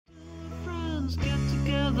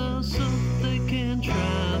together so they can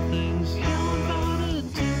try things. Yell about it,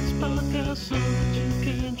 it's podcast so that you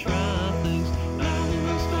can try things. Now we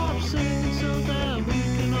will stop singing so that we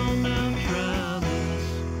can all now try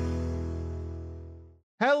this.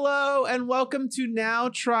 Hello and welcome to Now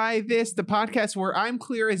Try This, the podcast where I'm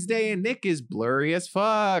clear as day and Nick is blurry as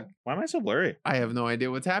fuck. Why am I so blurry? I have no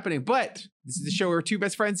idea what's happening, but this is the show where two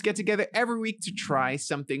best friends get together every week to try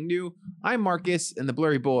something new. I'm Marcus, and the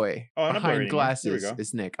blurry boy Oh, I'm not blurry behind anymore. There we glasses go.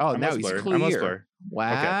 is Nick. Oh, I'm now less he's blurry. I'm less clear. blurry.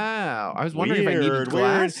 Wow. I was wondering if I needed Weird.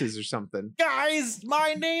 glasses or something. Guys,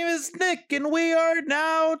 my name is Nick, and we are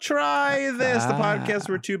Now Try This, the podcast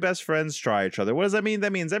where two best friends try each other. What does that mean?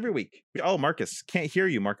 That means every week. Oh, Marcus, can't hear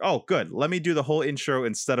you, Mark. Oh, good. Let me do the whole intro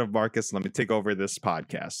instead of Marcus. Let me take over this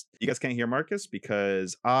podcast. You guys can't hear Marcus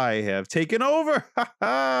because I have taken over.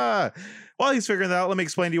 While he's figuring that out, let me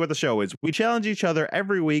explain to you what the show is. We challenge each other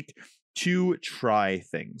every week to try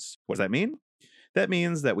things. What does that mean? That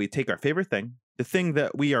means that we take our favorite thing, the thing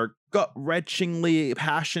that we are gut-wrenchingly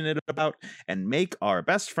passionate about, and make our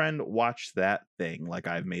best friend watch that thing. Like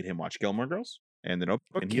I've made him watch Gilmore Girls and The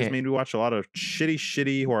Notebook, and he's made me watch a lot of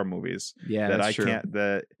shitty horror movies Yeah, that that's I true. can't.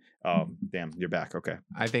 That damn, you're back. Okay.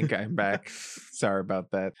 I think I'm back. Sorry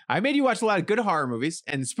about that. I made you watch a lot of good horror movies,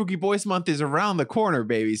 and Spooky Boys Month is around the corner,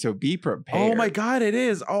 baby, so be prepared. Oh my God, it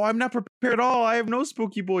is. Oh, I'm not prepared at all. I have no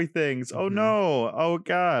spooky boy things. Oh Mhm. no. Oh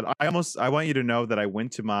God. I want you to know that I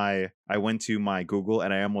went to my Google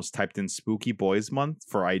and I almost typed in Spooky Boys Month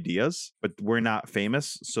for ideas, but we're not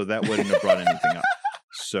famous, so that wouldn't have brought anything up.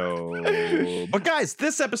 So, but guys,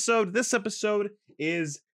 this episode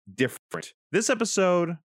is different. This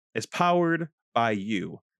episode is powered by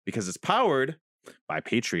you because it's powered by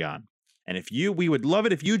Patreon. And we would love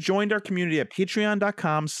it if you joined our community at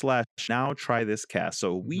patreon.com/nowtrythiscast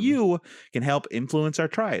so you can help influence our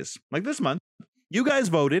tries. Like this month, you guys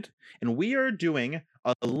voted, and we are doing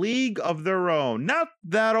A League of Their Own. Not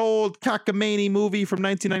that old cockamamie movie from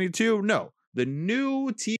 1992. No, the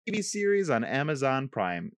new TV series on Amazon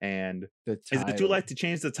Prime. And is it too late to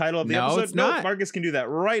change the title of the No, episode? it's not. Marcus can do that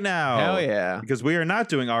right now. Hell yeah. Because we are not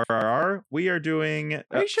doing RRR. We are doing...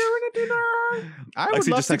 Are you sure we're not doing RRR? I would Lexi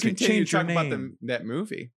love just to texted me, continue to "Change your talk about name." that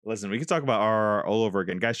movie. Listen, we can talk about RRR all over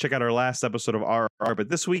again. Guys, check out our last episode of RRR. But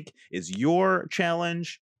this week is your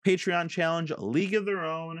challenge, Patreon challenge, A League of Their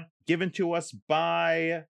Own, given to us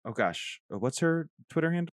by... Oh gosh, what's her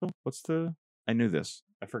Twitter handle? I knew this.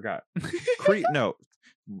 I forgot.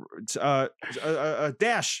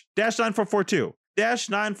 Dash 9442. Dash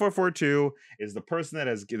 9442 is the person that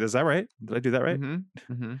has... Is that right? Did I do that right?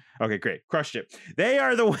 Mm-hmm. Okay, great. Crushed it. They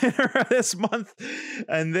are the winner of this month,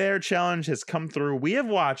 and their challenge has come through. We have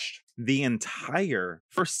watched the entire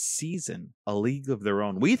first season, A League of Their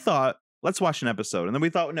Own. We thought, let's watch an episode. And then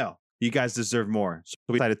we thought, no, you guys deserve more. So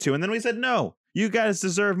we decided to. And then we said, no, you guys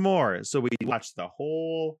deserve more. So we watched the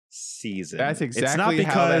whole season. That's exactly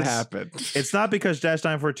how that happened. It's not because Dash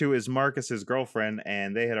 942 is Marcus's girlfriend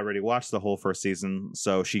and they had already watched the whole first season.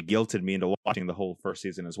 So she guilted me into watching the whole first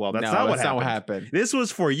season as well. That's not what happened. This was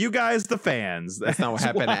for you guys, the fans. That's not what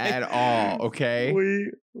happened at all. Okay. We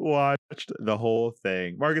watched the whole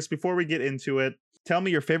thing. Marcus, before we get into it, tell me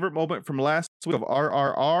your favorite moment from last week of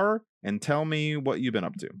RRR and tell me what you've been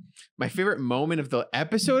up to. My favorite moment of the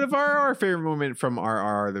episode of RRR, or favorite moment from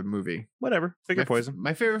RRR the movie? Whatever. Pick your poison.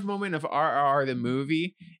 My favorite moment of RRR the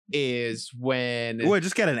movie is when... Oh, I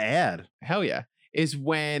just got an ad. Hell yeah. Is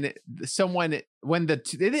when it has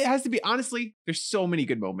to be, honestly, there's so many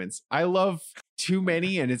good moments. I love too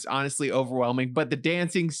many and it's honestly overwhelming, but the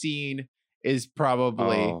dancing scene is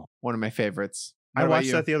probably one of my favorites. I watched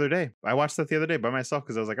that the other day. I watched that the other day by myself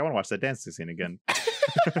because I was like, I want to watch that dancing scene again.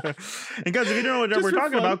 And guys, if you don't know what we're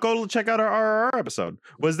talking about, go check out our RRR episode.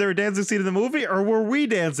 Was there a dancing scene in the movie or were we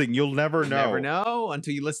dancing? You'll never know. Never know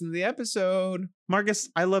until you listen to the episode. Marcus,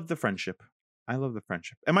 I love the friendship.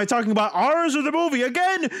 Am I talking about ours or the movie?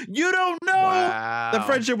 Again, you don't know. Wow. The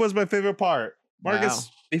friendship was my favorite part. Marcus,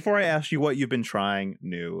 Wow. Before I ask you what you've been trying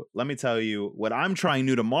new, let me tell you what I'm trying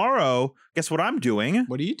new tomorrow. Guess what I'm doing?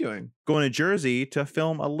 What are you doing? Going to Jersey to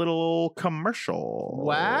film a little commercial.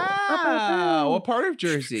 Wow. What part of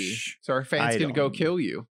Jersey? So our fans can go kill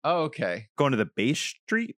you. Oh, okay. Going to the Bay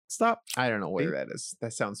Street stop? I don't know where that is.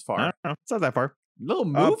 That sounds far. I don't know. It's not that far. Little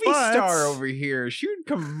movie star over here shooting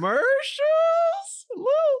commercials.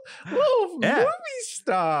 Little movie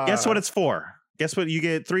star. Guess what it's for? Guess what? You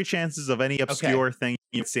get 3 chances of any obscure thing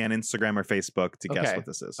you see on Instagram or Facebook to guess what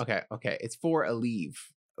this is. Okay. It's for Aleve.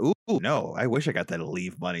 Ooh, no. I wish I got that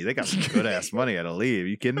Aleve money. They got some good ass money at Aleve.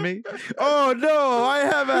 You kidding me? Oh, no. I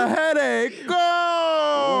have a headache. Go!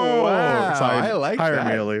 Wow. Sorry. I like Hire that.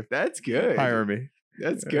 me, Aleve. That's good. Hire me.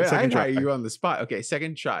 That's good. Second I hire try. you on the spot. Okay,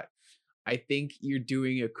 second shot. I think you're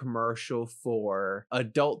doing a commercial for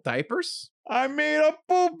adult diapers. I made a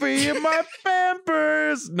poopy in my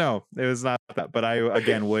Pampers. No, it was not that. But I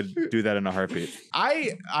again would do that in a heartbeat.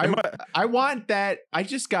 I want that. I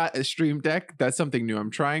just got a Stream Deck. That's something new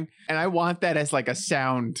I'm trying, and I want that as like a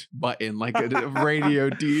sound button, like a radio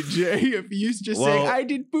DJ. If you just saying, Well- "I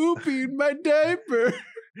did poopy in my diaper."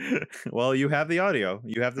 Well, you have the audio.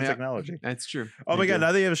 You have the Yeah. technology. That's true. Oh my I god! do.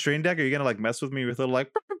 Now that you have a Stream Deck, are you gonna like mess with me with little like?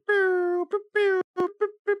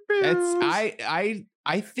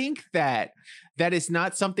 I think that is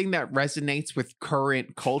not something that resonates with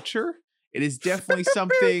current culture. It is definitely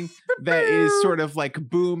something that is sort of like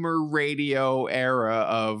boomer radio era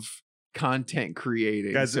of content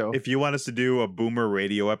creating. Guys, so if you want us to do a boomer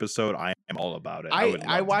radio episode, I am all about it. would love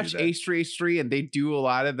I to watch do that. H3H3 and they do a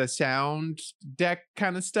lot of the sound deck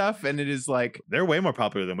kind of stuff, and it is like, They're way more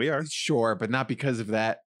popular than we are. sure, but not because of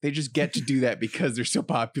that. They just get to do that because they're so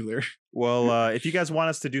popular. Well, if you guys want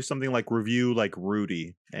us to do something like review like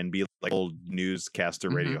Rudy and be like old newscaster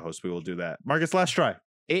radio host, we will do that. Marcus, last try.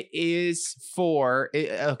 It is for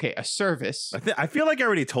a service. I feel like I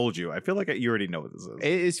already told you. I feel like you already know what this is.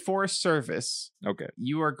 It is for a service. Okay.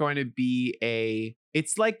 You are going to be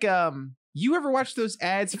it's like you ever watch those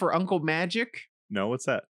ads for Uncle Magic? No, what's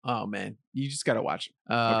that? Oh man, you just gotta watch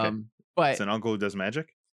it. Okay. But It's an uncle who does magic?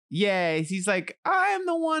 yeah, he's like, I'm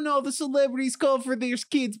the one all the celebrities call for their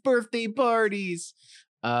kids' birthday parties.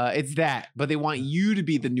 It's that, but they want you to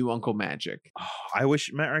be the new Uncle Magic. Oh, I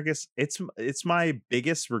wish, Marcus, it's my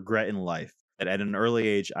biggest regret in life that at an early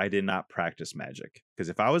age I did not practice magic. Because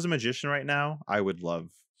if I was a magician right now, I would love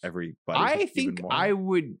everybody. I even think more. I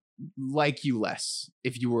would like you less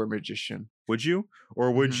if you were a magician. Would you?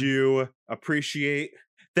 Or would Mhm. you appreciate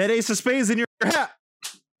that ace of spades in your hat?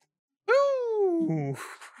 Ooh.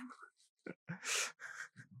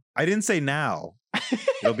 I didn't say now.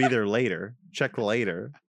 It'll be there later. Check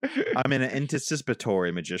later. I'm an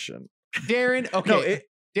anticipatory magician. Darren, okay.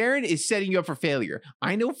 No, Darren is setting you up for failure.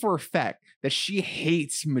 I know for a fact that she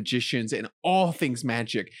hates magicians and all things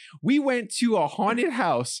magic. We went to a haunted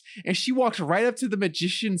house and she walked right up to the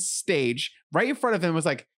magician's stage, right in front of him, and was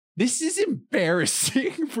like, "This is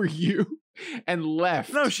embarrassing for you," and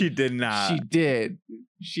left. No, she did not. She did.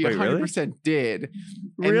 She Wait, really? 100% did.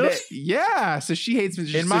 And Really? yeah. So she hates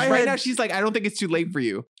magicians. In So my right head- now, she's like, I don't think it's too late for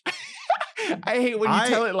you. I hate when you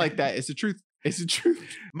tell it like that. It's the truth. It's the truth.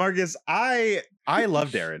 Marcus, I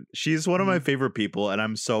love Darren. She's one of Mm-hmm. my favorite people, and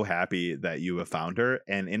I'm so happy that you have found her.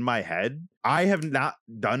 And in my head, I have not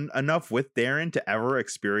done enough with Darren to ever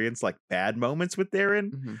experience like bad moments with Darren.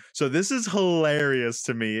 Mhm. So this is hilarious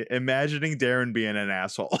to me, imagining Darren being an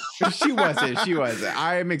asshole. She wasn't. She wasn't.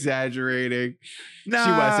 I am exaggerating.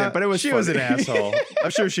 Nah, wasn't, but it was she was an funny. asshole. I'm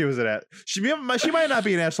sure she was an ass. She might not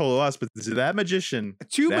be an asshole to us, but to that magician,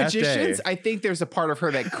 Two that magicians, day- I think there's a part of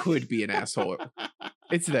her that could be an asshole.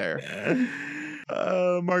 It's there.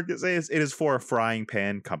 Marcus, it is for a frying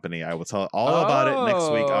pan company. I will tell all about it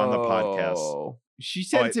next week on the podcast. Oh. She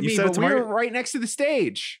said it to you me, said it but to we were Margaret? right next to the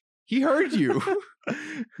stage. He heard you.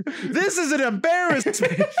 This is an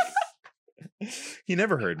embarrassment. He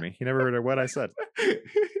never heard me. He never heard what I said.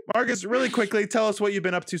 Marcus, really quickly, tell us what you've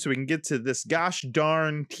been up to so we can get to this gosh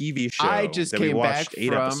darn TV show. I just that we came back watched 8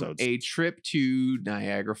 from episodes. a trip to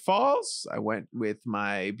Niagara Falls. I went with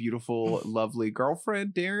my beautiful, lovely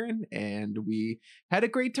girlfriend, Darren, and we had a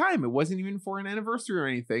great time. It wasn't even for an anniversary or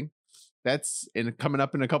anything. That's coming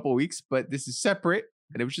up in a couple of weeks, but this is separate.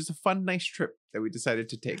 And it was just a fun, nice trip that we decided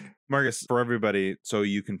to take. Marcus, for everybody, so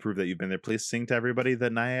you can prove that you've been there, please sing to everybody the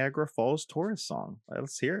Niagara Falls tourist song.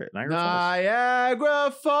 Let's hear it.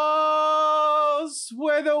 Niagara Falls,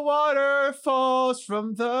 where the water falls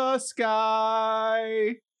from the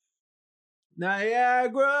sky.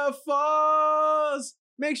 Niagara Falls,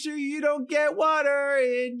 make sure you don't get water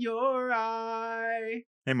in your eye.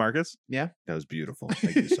 Hey, Marcus. Yeah? That was beautiful.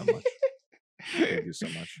 Thank you so much. Thank you so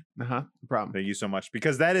much. No problem. Thank you so much.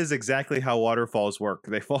 Because that is exactly how waterfalls work.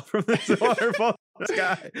 They fall from this waterfall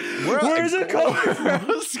sky. Where's it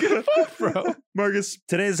coming from? Marcus,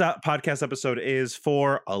 today's podcast episode is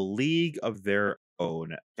for A League of Their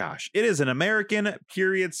Own. Gosh, it is an American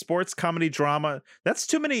period sports comedy drama. That's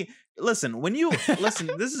too many. Listen, when you listen,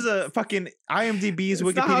 this is a fucking IMDb's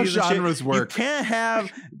It's not how Wikipedia. and shit. genres work. You can't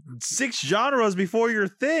have 6 genres before your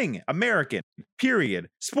thing. American period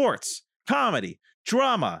sports comedy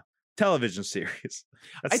drama television series.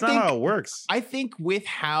 That's not how it works. I think with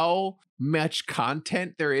how much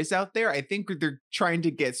content there is out there, I think they're trying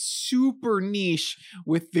to get super niche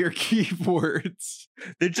with their keywords.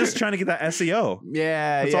 They're just trying to get that SEO.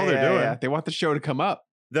 Yeah, That's yeah, all they're yeah, doing. yeah. They want the show to come up.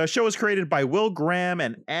 The show was created by Will Graham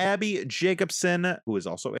and Abby Jacobson, who is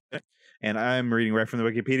also in it. And I'm reading right from the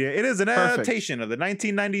Wikipedia. It is an adaptation of the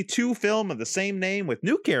 1992 film of the same name with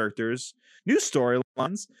new characters, new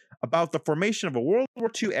storylines about the formation of a World War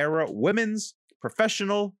II era women's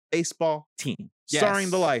professional baseball team, starring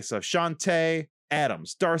the likes of Shantae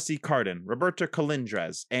Adams, Darcy Carden, Roberta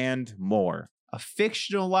Colindrez, and more. A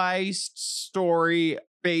fictionalized story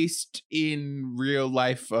based in real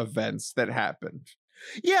life events that happened.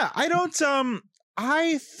 Yeah, I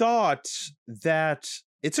thought that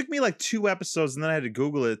it took me like 2 episodes and then I had to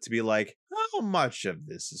Google it to be like, how much of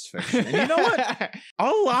this is fiction? And you know what?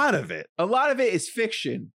 A lot of it. A lot of it is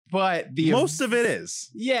fiction, but most of it is.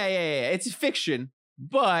 Yeah. It's fiction,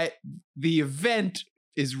 but the event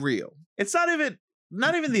is real. It's not even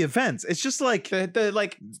the events. It's just like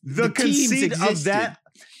the conceit teams of that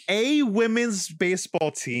a women's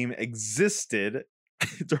baseball team existed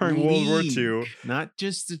during World War II. Not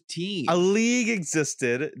just a team. A league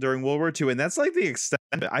existed during World War II, and that's like the extent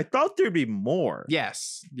of it. I thought there'd be more.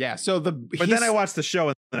 Yes. Yeah. So but then I watched the show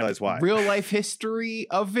and I realized why. Real life history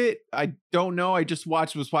of it, I don't know. I just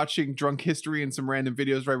was watching Drunk History and some random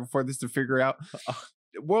videos right before this to figure out.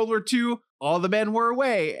 World War II, all the men were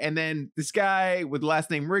away. And then this guy with the last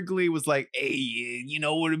name Wrigley was like, hey, you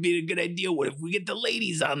know what would be a good idea? What if we get the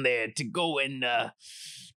ladies on there to go and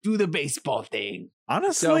do the baseball thing?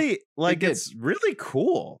 Honestly, it's really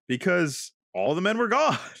cool because all the men were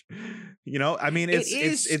gone. You know, I mean,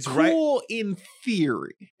 it's cool right in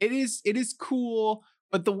theory. It is cool,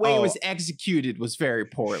 but the way it was executed was very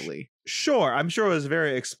poorly. Sure, I'm sure it was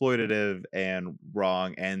very exploitative and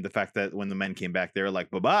wrong, and the fact that when the men came back, they were like,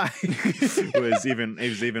 "Bye-bye," it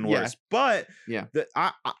was even worse. But yeah,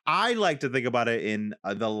 I like to think about it in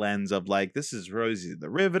the lens of like, this is Rosie the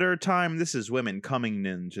Riveter time. This is women coming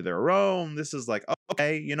into their own. This is like,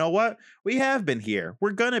 okay, you know what? We have been here.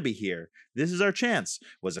 We're gonna be here. This is our chance.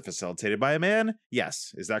 Was it facilitated by a man?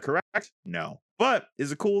 Yes. Is that correct? No. But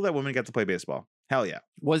is it cool that women get to play baseball? Hell yeah.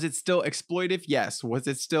 Was it still exploitive? Yes. Was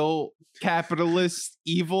it still capitalist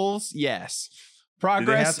evils? Yes. Progress.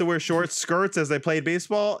 Did they have to wear short skirts as they played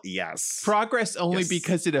baseball? Yes. Progress only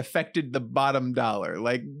because it affected the bottom dollar.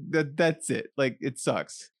 Like that's it. Like it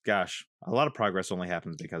sucks. Gosh, a lot of progress only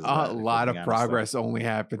happens because of a lot of progress only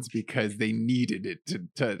happens because they needed it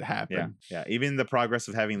to happen. Yeah. Even the progress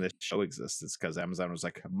of having this show exist is because Amazon was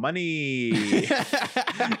like, money.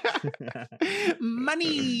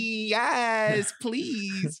 Money, yes,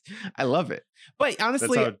 please. I love it. But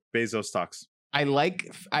honestly, that's how Bezos talks. I like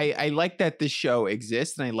that this show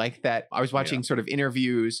exists, and I like that I was watching sort of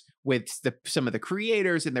interviews with some of the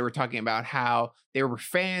creators, and they were talking about how they were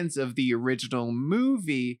fans of the original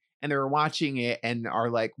movie, and they were watching it and are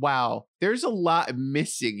like, wow, there's a lot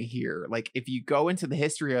missing here. Like if you go into the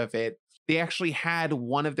history of it, they actually had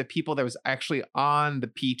one of the people that was actually on the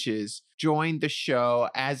Peaches join the show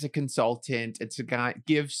as a consultant and to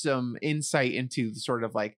give some insight into sort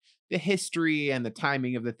of like the history and the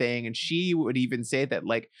timing of the thing. And she would even say that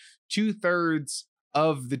like 2/3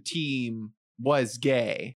 of the team was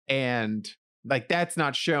gay. And like that's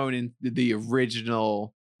not shown in the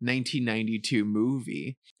original 1992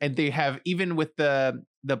 movie. And they have, even with the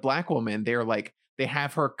black woman, they're like, they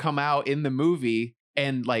have her come out in the movie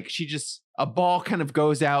and like a ball kind of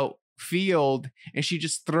goes out field and she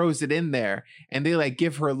just throws it in there. And they like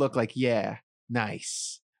give her a look like, yeah,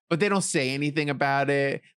 nice. But they don't say anything about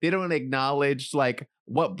it. They don't acknowledge like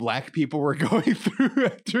what black people were going through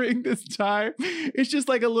during this time. It's just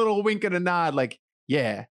like a little wink and a nod, like,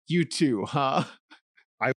 yeah, you too, huh?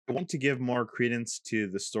 I want to give more credence to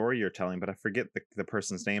the story you're telling, but I forget the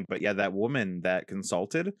person's name. But yeah, that woman that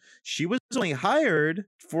consulted, she was only hired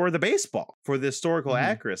for the baseball, for the historical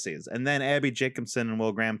accuracies. And then Abby Jacobson and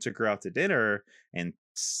Will Graham took her out to dinner and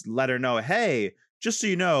let her know, hey, just so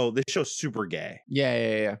you know, this show's super gay.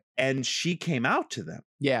 Yeah. And she came out to them.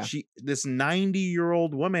 Yeah. This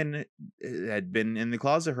 90-year-old woman had been in the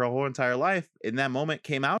closet her whole entire life. In that moment,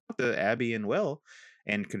 came out to Abby and Will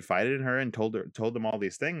and confided in her and told them all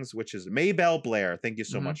these things, which is Maybelle Blair. Thank you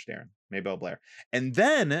so much, Darren. Maybelle Blair. And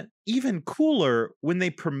then, even cooler, when they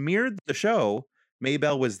premiered the show,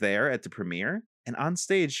 Maybelle was there at the premiere, and on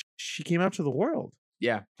stage, she came out to the world.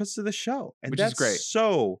 Yeah. Because of the show. And which that's is great.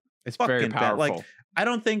 So it's fucking very powerful. Like, I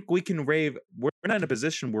don't think we can rave. We're not in a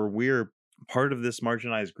position where we're part of this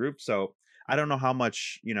marginalized group. So I don't know how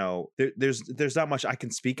much, there's not much I can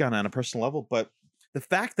speak on a personal level, but the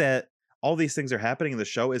fact that all these things are happening in the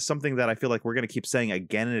show is something that I feel like we're going to keep saying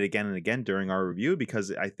again and again and again during our review,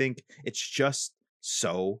 because I think it's just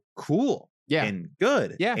so cool. Yeah. And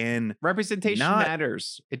good. Yeah. And representation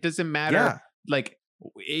matters. It doesn't matter. Like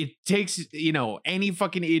it takes, any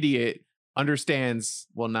fucking idiot understands,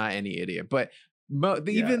 well, not any idiot, but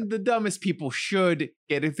even the dumbest people should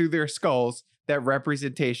get it through their skulls that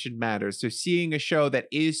representation matters. So seeing a show that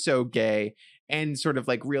is so gay and sort of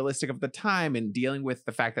like realistic of the time and dealing with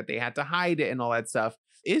the fact that they had to hide it and all that stuff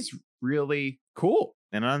is really cool.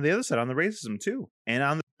 And on the other side, on the racism too. And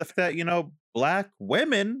on the fact that, Black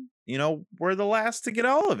women, were the last to get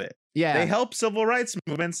all of it. Yeah. They help civil rights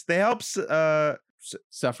movements. They help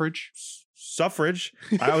suffrage. Suffrage.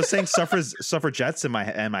 I was saying suffragettes in my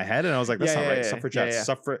head, and I was like, that's not right. Suffragettes,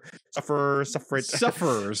 suffrage,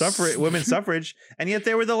 women's suffrage, and yet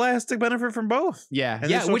they were the last to benefit from both. Yeah,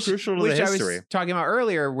 and so crucial to the history. I was talking about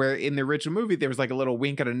earlier, where in the original movie there was like a little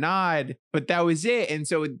wink and a nod, but that was it. And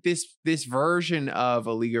so this version of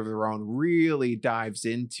A League of Their Own really dives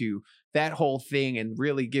into that whole thing and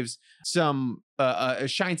really gives some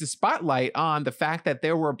shines a spotlight on the fact that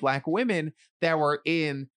there were Black women that were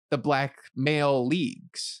in the Black male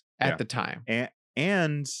leagues at the time.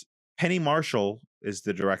 And Penny Marshall is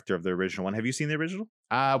the director of the original one. Have you seen the original?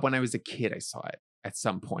 When I was a kid, I saw it at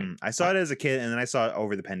some point. I saw it as a kid, and then I saw it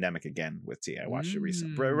over the pandemic again with T. I watched it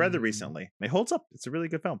rather recently. It holds up. It's a really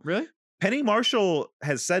good film. Really? Penny Marshall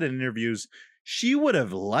has said in interviews she would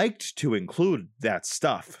have liked to include that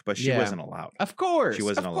stuff, but she wasn't allowed. Of course. She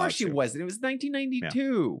wasn't allowed. Of course she wasn't. It was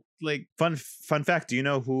 1992. Yeah. Like fun fact, do you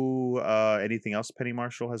know who anything else Penny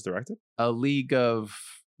Marshall has directed? A League of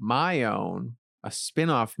My Own, a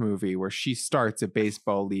spin-off movie where she starts a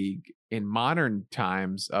baseball league in modern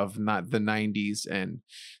times of not the 90s and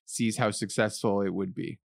sees how successful it would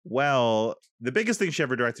be. Well, the biggest thing she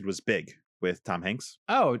ever directed was Big with Tom Hanks.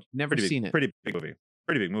 Oh, never seen it. Pretty big movie.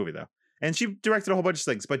 Pretty big movie though. And she directed a whole bunch of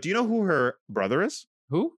things. But do you know who her brother is?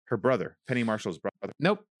 Who? Her brother, Penny Marshall's brother.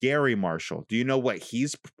 Nope. Gary Marshall. Do you know what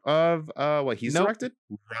he's directed?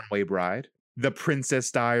 Runaway Bride, The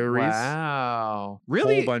Princess Diaries. Wow.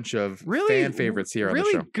 Really? Whole bunch of fan favorites here on the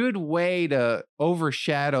show. Really good way to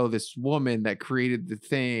overshadow this woman that created the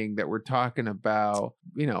thing that we're talking about,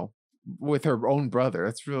 with her own brother.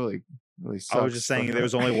 That's really sucks. I was just saying there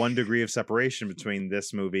was only 1 degree of separation between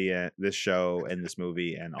this movie and this show and this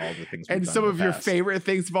movie and all the things we've and done some in of the your past. favorite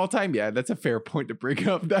things of all time. Yeah, that's a fair point to bring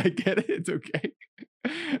up. I get it. It's okay.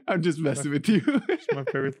 I'm just messing with you.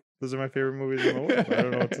 Those are my favorite movies in the world. I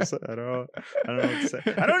don't know what to say. I don't know what to say.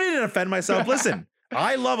 I don't need to offend myself. Listen,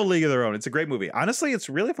 I love A League of Their Own. It's a great movie. Honestly, it's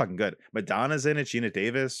really fucking good. Madonna's in it. Gina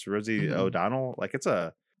Davis, Rosie O'Donnell. Like it's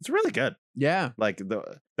really good. Yeah. Like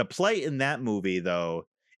the play in that movie though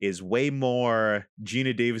is way more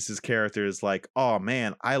Gina Davis's character is like, oh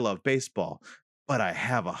man, I love baseball, but I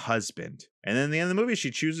have a husband. And then at the end of the movie, she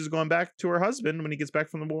chooses going back to her husband when he gets back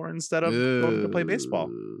from the war instead of going to play baseball.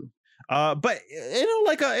 But in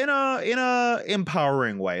a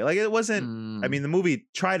empowering way. Like it wasn't. I mean, the movie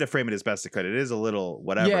tried to frame it as best it could. It is a little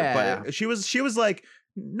whatever. Yeah. But she was like,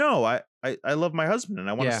 no, I love my husband and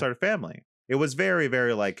I want to start a family. It was very,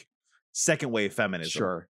 very like second wave feminism.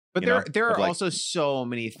 Sure. But there are also so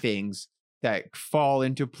many things that fall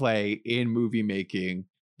into play in movie making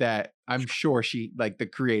that I'm sure she, like the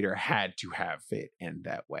creator, had to have it in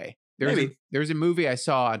that way. There's a movie I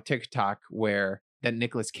saw on TikTok where that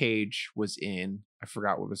Nicolas Cage was in. I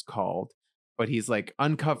forgot what it was called, but he's like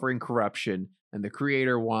uncovering corruption, and the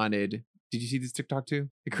creator wanted. Did you see this TikTok too?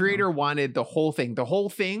 The creator wanted the whole thing.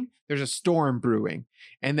 There's a storm brewing.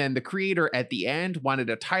 And then the creator at the end wanted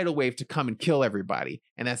a tidal wave to come and kill everybody.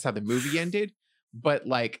 And that's how the movie ended. But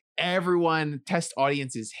like test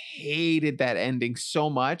audiences hated that ending so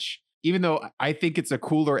much, even though I think it's a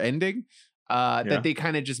cooler ending, that they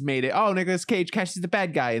kind of just made it, oh, Nicolas Cage catches the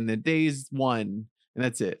bad guy in the days one. And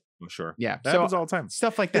that's it. Well, sure. Yeah. That happens all the time.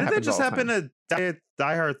 Stuff like that. Didn't that just happen to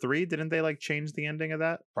Die Hard 3? Didn't they like change the ending of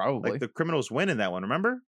that? Probably. Like the criminals win in that one.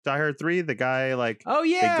 Remember Die Hard 3? The guy like, oh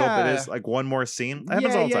yeah, they go up it is like one more scene. That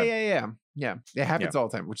happens all the time. Yeah. It happens all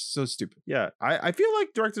the time, which is so stupid. Yeah. I feel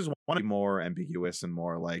like directors want to be more ambiguous and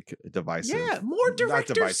more like divisive. Yeah. More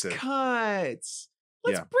director's cuts.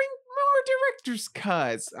 Let's bring more director's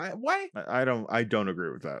cuts. Why? I don't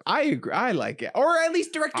agree with that. I agree. I like it, or at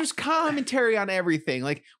least director's commentary on everything.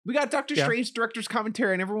 Like we got Doctor Strange director's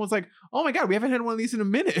commentary, and everyone's like, "Oh my god, we haven't had one of these in a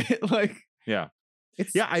minute." Like,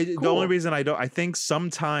 the only reason I think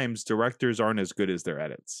sometimes directors aren't as good as their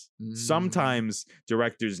edits. Sometimes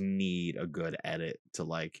directors need a good edit to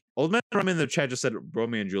like. Old man from in the chat just said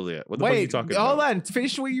Romeo and Juliet. What the fuck are you talking about? Hold on,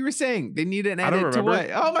 finish what you were saying. They need an edit I don't remember.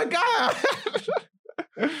 to what? Oh my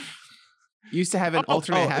god. Used to have an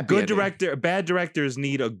alternate happy good ending. director. Bad directors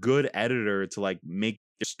need a good editor to like make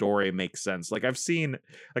the story make sense. Like I've seen,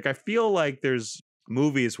 like I feel like there's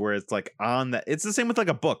movies where it's like on that. It's the same with like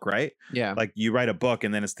a book, right? Yeah. Like you write a book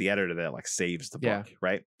and then it's the editor that like saves the Yeah. book,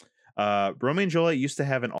 right? Romeo and Juliet used to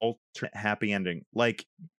have an alternate happy ending, like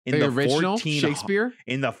in the the original 14 Shakespeare.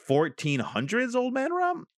 in the 1400s. Old man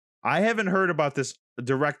Rom. I haven't heard about this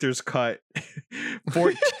director's cut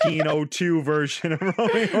 1402 version of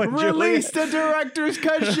Romeo and Release Juliet. the director's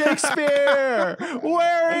cut, Shakespeare.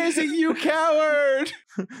 Where is it, you coward?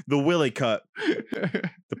 The Willie cut,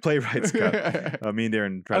 the playwright's cut. Me and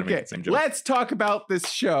Darren try to make Okay, the same joke. let's talk about this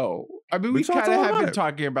show. I mean, we We talked kind of all have about been it.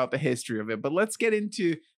 talking about the history of it, but let's get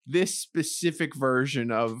into this specific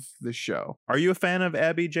version of the show. Are you a fan of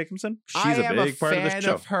Abby Jacobson? She's I a am big a part of fan the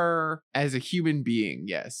show. of her as a human being,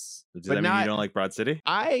 yes. Does but that mean not- you don't like Broad City?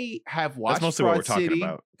 I have watched That's mostly Broad what we're talking City.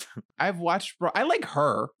 about. I've watched. I like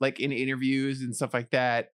her, like in interviews and stuff like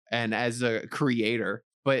that, and as a creator.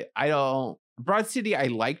 But I don't. Broad City. I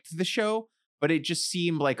liked the show, but it just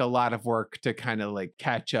seemed like a lot of work to kind of like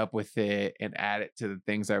catch up with it and add it to the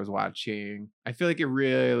things I was watching. I feel like it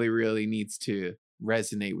really, really needs to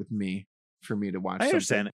resonate with me for me to watch. I something.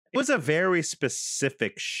 understand. It was a very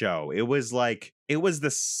specific show. It was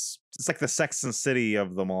this. It's like the Sex and City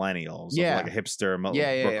of the millennials. Yeah. Of like a hipster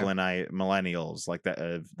Yeah. Brooklynite millennials, like that,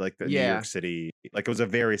 like the New Yeah. York City. Like it was a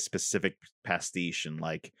very specific pastiche and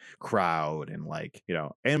like crowd and like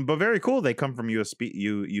but very cool. They come from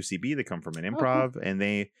UCB. They come from an Oh, cool.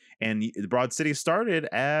 improv, and Broad City started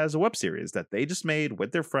as a web series that they just made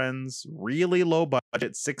with their friends, really low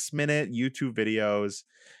budget, 6-minute YouTube videos.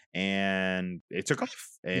 And it took off,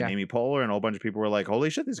 and Yeah. Amy Poehler and a whole bunch of people were like, holy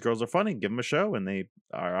shit, these girls are funny, give them a show. And they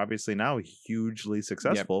are obviously now hugely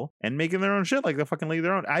successful and making their own shit, like the fucking league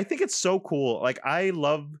their own. I think it's so cool. Like I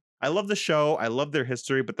love the show, I love their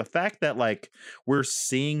history, but the fact that like we're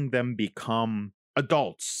seeing them become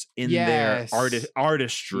adults in their Yes.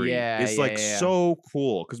 artistry Yeah, is yeah, like yeah. so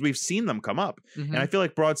cool, because we've seen them come up. Mhm. And I feel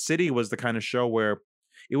like Broad City was the kind of show where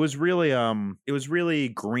it was really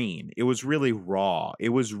green. It was really raw. It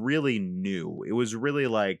was really new. It was really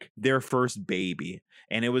like their first baby.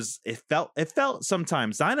 And it felt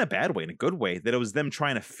sometimes, not in a bad way, in a good way, that it was them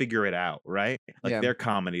trying to figure it out, right? Like Yeah. their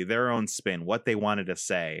comedy, their own spin, what they wanted to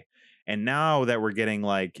say. And now that we're getting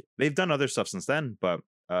like, they've done other stuff since then, but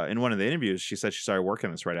in one of the interviews, she said she started working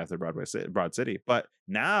this right after Broad City. But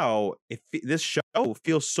now this show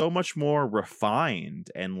feels so much more refined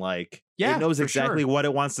and like Yeah, it knows for exactly sure. what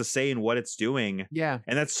it wants to say and what it's doing. Yeah.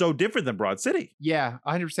 And that's so different than Broad City. Yeah,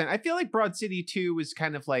 100%. I feel like Broad City 2 was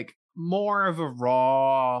kind of like more of a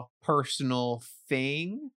raw personal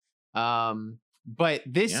thing. But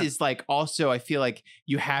this Yeah. is like also, I feel like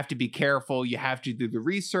you have to be careful. You have to do the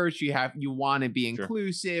research. You want to be Sure.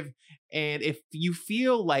 inclusive. And if you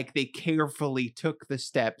feel like they carefully took the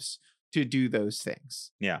steps to do those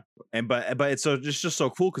things. And but it's just so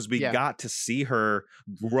cool because we Yeah. got to see her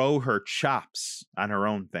grow her chops on her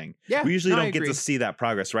own thing. Yeah. We usually no, I don't get agree. to see that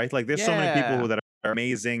progress, right? Like there's so many Yeah. people that are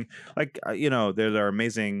amazing, like there are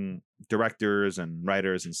amazing directors and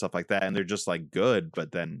writers and stuff like that, and they're just like good,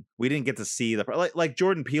 but then we didn't get to see like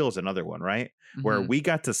Jordan Peele is another one, right? Where Mhm. we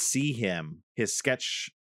got to see his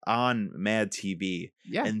sketch on Mad TV,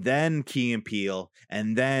 Yeah. and then Key and Peele,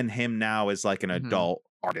 and then him now is like an Mhm. adult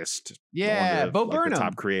artist. Yeah. One of Bo the Burnham.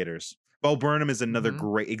 top creators. Bo Burnham is another Mhm.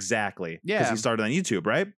 great, exactly. Because Yeah. he started on YouTube,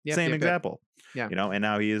 right? Yep, Same yep, yep. example. Yeah. And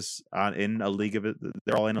now he is in a league of it.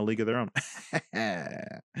 They're all in a league of their own.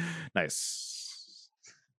 Nice.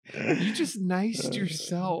 You just niced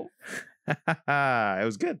yourself. It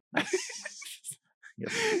was good.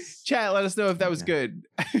 Yes. Chat, let us know if that was Yeah. good.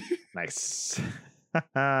 Nice.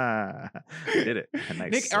 We did it.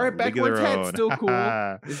 Nice. Nick, our League of backwards their hat's own. still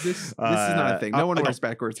cool. This is not a thing. No one no. wears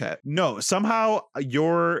backwards hat. No, somehow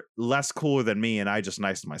you're less cooler than me, and I just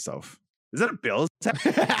niced myself. Is that a Bills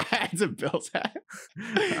hat? It's a Bills hat.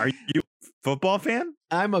 Are you a football fan?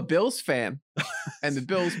 I'm a Bills fan, and the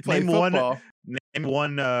Bills play Name one- football. Name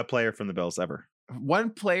one player from the Bills ever.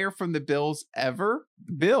 One player from the Bills ever,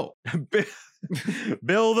 Bill. Bill.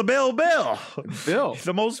 Bill.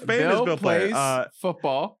 The most famous Bill player. plays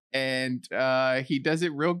football, and he does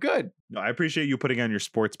it real good. No, I appreciate you putting on your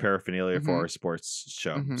sports paraphernalia for Mhm. our sports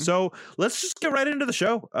show. Mhm. So let's just get right into the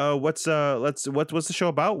show. What's the show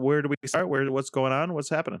about? Where do we start? What's going on? What's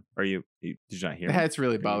happening? Did you not hear me? That's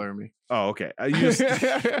really bothering me. Oh, okay. You just you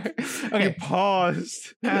Okay,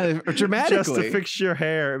 paused dramatically. just to fix your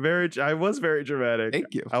hair. I was very dramatic.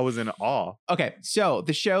 Thank you. I was in awe. Okay, so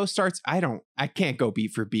the show starts. I can't go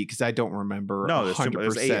beat for beat because I don't remember. No, there's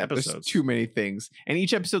 100%. 8 There's episodes. too many things, and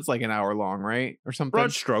each episode's like an hour long, right, or something.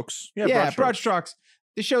 Broad strokes. Yeah, broad strokes.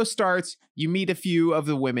 The show starts. You meet a few of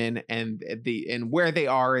the women and where they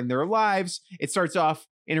are in their lives. It starts off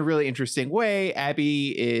in a really interesting way.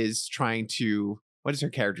 Abby is trying to, what is her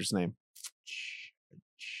character's name?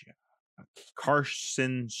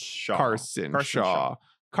 Carson Shaw. Carson Shaw.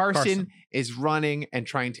 Carson is running and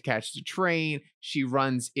trying to catch the train. She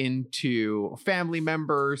runs into family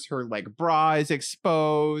members. Her like bra is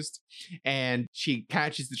exposed and she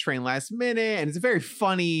catches the train last minute. And it's a very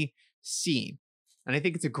funny scene. And I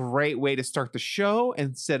think it's a great way to start the show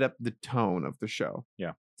and set up the tone of the show.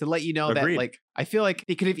 Yeah. To let you know Agreed. that like, I feel like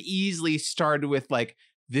they could have easily started with like,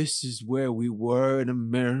 this is where we were in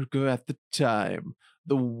America at the time.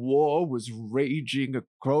 The war was raging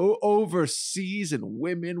overseas and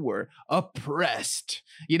women were oppressed.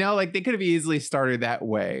 You know, like they could have easily started that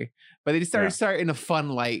way, but they just start in a fun,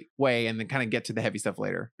 light way and then kind of get to the heavy stuff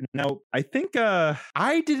later. Now, I think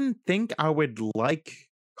I didn't think I would like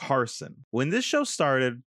Carson. When this show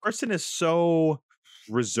started, Carson is so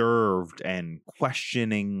reserved and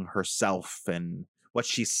questioning herself and what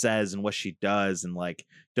she says and what she does and like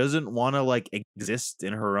doesn't want to like exist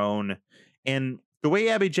in her own. And the way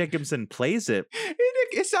Abby Jacobson plays it,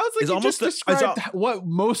 it sounds like is you almost just described what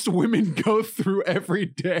most women go through every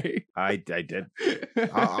day. I did.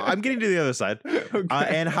 I'm getting to the other side. Okay.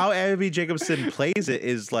 And how Abby Jacobson plays it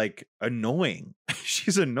is like annoying.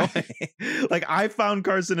 She's annoying. Like I found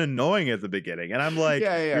Carson annoying at the beginning, and I'm like,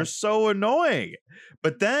 you're so annoying.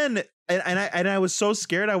 But then, and I was so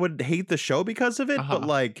scared I would hate the show because of it. But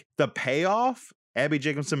like the payoff Abby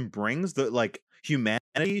Jacobson brings, the like humanity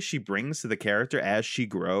she brings to the character as she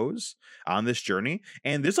grows on this journey,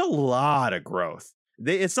 and there's a lot of growth.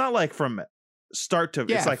 It's not like from start to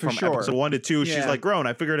it's like from episode 1 to 2 she's like grown.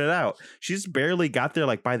 I figured it out. She's barely got there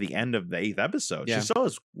like by the end of the 8th episode. She still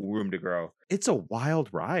has room to grow. It's a wild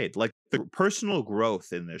ride. Like the personal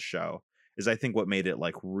growth in this show is I think what made it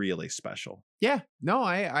like really special.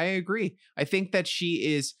 I agree. I think that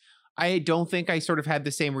I don't think I sort of had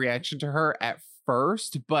the same reaction to her at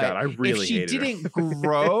first, but God, I really if she didn't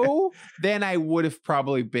grow, then I would have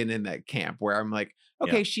probably been in that camp where I'm like,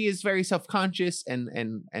 okay, she is very self-conscious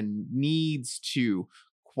and needs to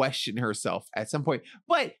question herself at some point.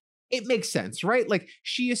 But it makes sense, right? Like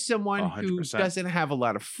she is someone 100%. who doesn't have a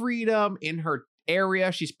lot of freedom in her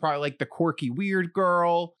area. She's probably like the quirky, weird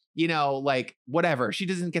girl, you know, like whatever. She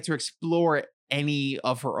doesn't get to explore any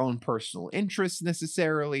of her own personal interests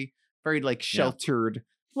necessarily. Very like sheltered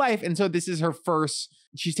life. And so this is her first,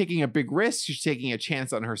 she's taking a big risk. She's taking a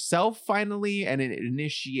chance on herself finally. And it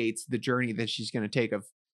initiates the journey that she's going to take of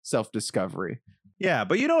self-discovery. Yeah,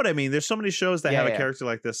 but you know what I mean? There's so many shows that have a character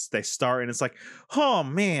like this. They start and it's like, oh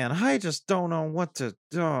man, I just don't know what to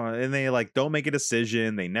do. And they like don't make a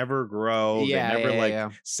decision. They never grow. They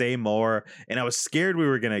never say more. And I was scared we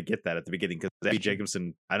were going to get that at the beginning because Abby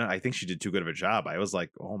Jacobson, I think she did too good of a job. I was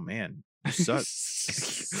like, oh man, you suck.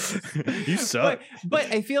 You suck.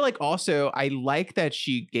 But I feel like also I like that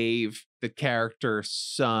she gave the character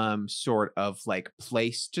some sort of like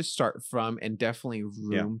place to start from and definitely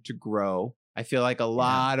room to grow. I feel like a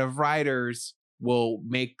lot of writers will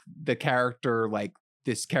make the character like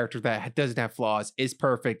this character that doesn't have flaws is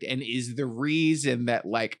perfect and is the reason that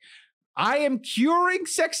like I am curing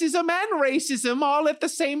sexism and racism all at the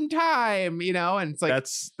same time, you know? And it's like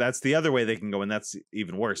that's the other way they can go, and that's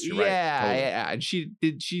even worse. You're right. Totally. Yeah. And she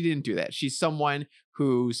didn't do that. She's someone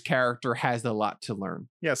whose character has a lot to learn.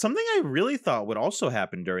 Yeah, something I really thought would also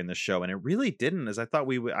happen during the show, and it really didn't, is I thought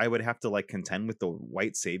I would have to like contend with the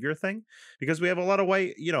white savior thing because we have a lot of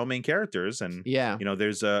white, you know, main characters, and you know,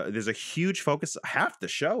 there's a huge focus, half the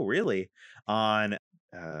show really, on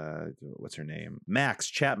what's her name, Max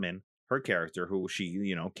Chapman, her character, who she,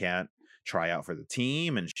 you know, can't try out for the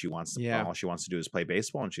team, and she wants to all she wants to do is play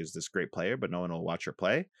baseball, and she's this great player, but no one will watch her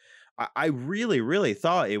play. I really, really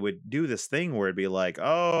thought it would do this thing where it'd be like,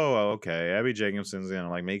 oh, okay, Abby Jacobson's gonna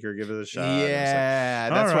like make her give it a shot. Yeah,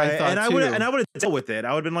 that's what I thought. And I would have dealt with it.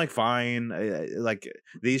 I would have been like, fine, like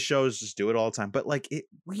these shows just do it all the time. But like, it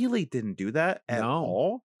really didn't do that at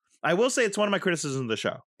all. I will say it's one of my criticisms of the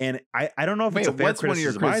show, and I don't know if it's a fair what's one of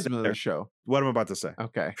your criticisms of the show? What I'm about to say.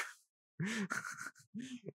 Okay.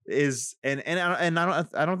 Is and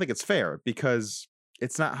I don't think it's fair because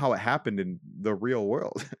it's not how it happened in the real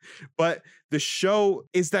world. But the show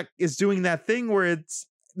is doing that thing where it's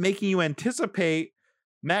making you anticipate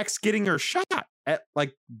Max getting her shot at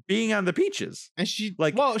like being on the peaches. And she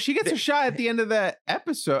she gets her shot at the end of the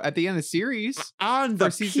episode, at the end of the series. On the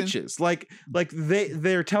peaches. Like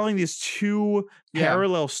they're telling these two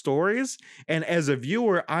parallel stories. And as a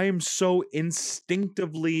viewer, I'm so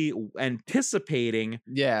instinctively anticipating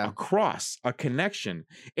across a connection.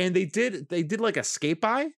 And they did like a skate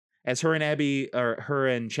by. as her and Abby or her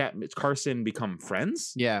and Carson become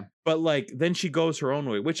friends. Yeah. But like then she goes her own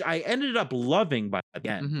way, which I ended up loving by the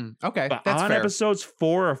end. Mhm. Okay. But That's on fair. episodes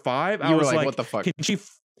 4 or 5, I You were was like, like, what the fuck?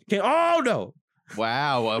 Oh no.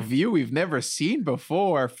 Wow, a view we've never seen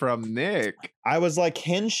before from Nick. I was like,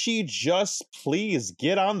 can she just please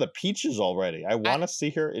get on the peaches already? I want to see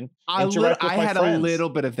her interact with I my had friends. a little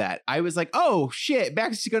bit of that. I was like, oh shit,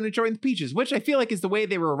 Max is going to join the Peaches, which I feel like is the way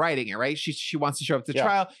they were writing it, right? She wants to show up to Yeah.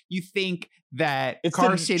 trial. You think that It's the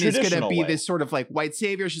Carson is going to traditional be way. this sort of like white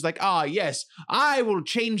savior. She's like, yes, I will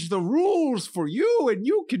change the rules for you and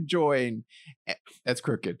you can join. That's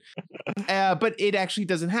crooked. But it actually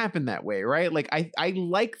doesn't happen that way, right? Like I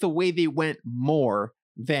like the way they went more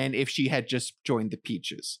than if she had just joined the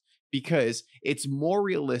Peaches, because it's more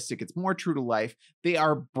realistic, it's more true to life. They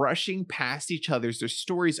are brushing past each other's, their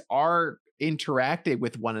stories are interacting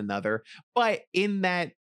with one another, but in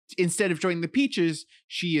that, instead of joining the Peaches,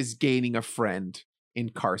 she is gaining a friend in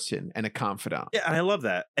Carson and a confidant. Yeah, and I love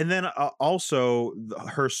that. And then also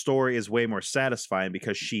her story is way more satisfying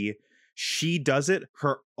because she does it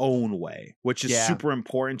her own way, which is super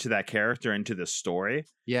important to that character and to the story.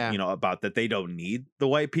 Yeah. You know, about that they don't need the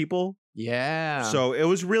white people. Yeah. So it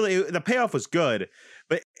was really, the payoff was good,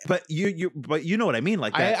 but you know what I mean?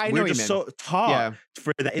 Like that I know we're what you just mean. so taught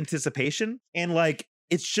for the anticipation, and like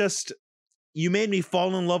it's just, you made me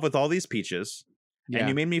fall in love with all these peaches. And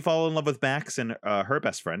you made me fall in love with Max and her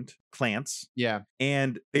best friend, Clance. Yeah.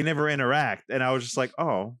 And they never interact. And I was just like,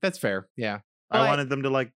 oh. That's fair. Yeah. I wanted them to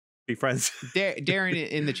like be friends. Darren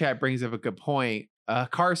in the chat brings up a good point.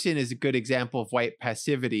 Carson is a good example of white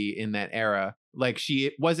passivity in that era. Like,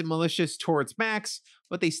 she wasn't malicious towards Max,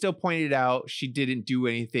 but they still pointed out she didn't do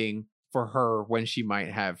anything for her when she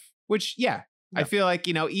might have. Which, I feel like,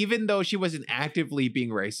 you know, even though she wasn't actively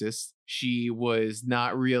being racist, she was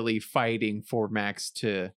not really fighting for Max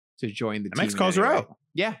to join the team. Max calls her out.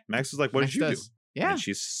 Yeah. Max is like, what did you do? Yeah. And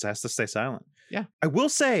she has to stay silent. Yeah. I will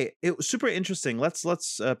say it was super interesting. Let's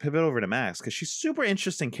pivot over to Max, because she's super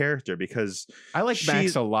interesting character, because I like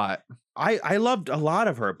Max a lot. I loved a lot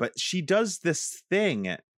of her, but she does this thing.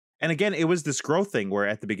 And again, it was this growth thing where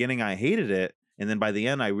at the beginning I hated it. And then by the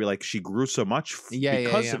end, I realized she grew so much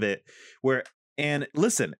because of it. And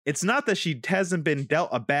listen, it's not that she hasn't been dealt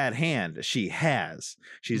a bad hand. She has.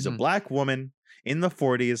 She's a black woman in the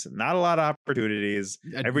 40s, not a lot of opportunities.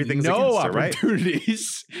 Everything's against her, right?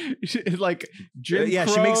 Opportunities. Like Jim Crow,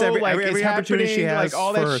 she makes every opportunity she has like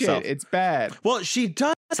all for that herself. shit. It's bad. Well, she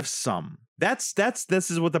does have some. This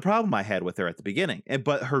is what the problem I had with her at the beginning.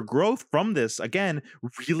 But her growth from this, again,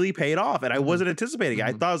 really paid off. And I wasn't anticipating it.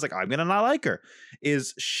 I thought, I was like, I'm gonna not like her.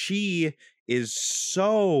 She is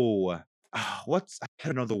so I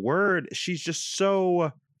don't know the word. She's just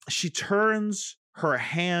so, she turns her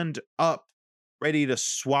hand up, ready to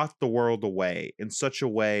swat the world away in such a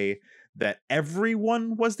way that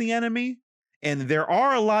everyone was the enemy. And there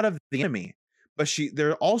are a lot of the enemy, but there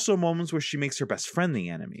are also moments where she makes her best friend the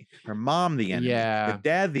enemy, her mom the enemy, the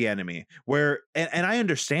dad the enemy, where, and I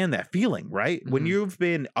understand that feeling, right? When you've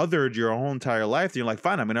been othered your whole entire life, you're like,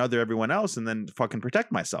 fine, I'm gonna other everyone else and then fucking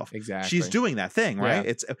protect myself. Exactly. She's doing that thing,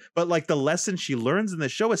 right? But like the lesson she learns in the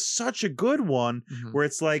show is such a good one, where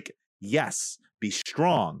it's like, yes, be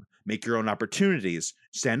strong, make your own opportunities,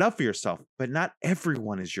 stand up for yourself, but not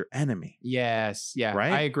everyone is your enemy. Yes. Yeah.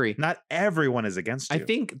 Right? I agree. Not everyone is against you. I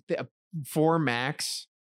think for Max,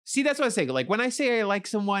 see, that's what I say. Like when I say I like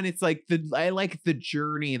someone, it's like I like the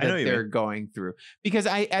journey that they're going through. Because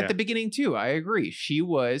at the beginning too, I agree. She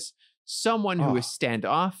was someone who was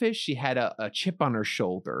standoffish. She had a chip on her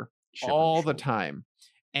shoulder all the time.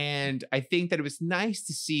 And I think that it was nice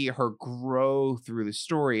to see her grow through the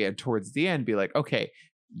story and towards the end be like, okay,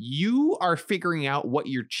 you are figuring out what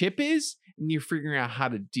your chip is and you're figuring out how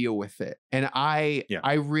to deal with it. And I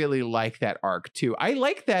really like that arc too. I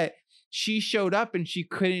like that she showed up and she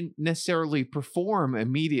couldn't necessarily perform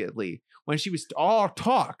immediately. When she was all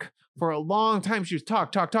talk for a long time, she was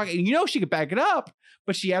talk. And you know, she could back it up,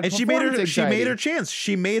 but she had she made her chance.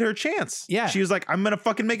 She made her chance. Yeah. She was like, I'm going to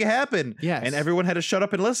fucking make it happen. Yes. And everyone had to shut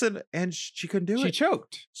up and listen, and she couldn't do it. She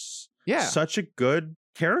choked. Yeah. Such a good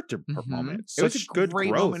character moment. It was a good great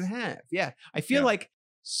growth. moment to have. Yeah. I feel like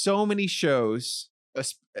so many shows,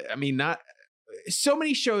 not so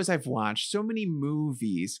many shows I've watched, so many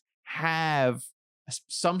movies have,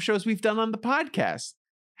 some shows we've done on the podcast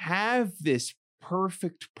have this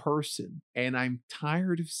perfect person. And I'm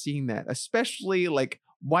tired of seeing that, especially like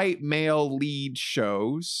white male lead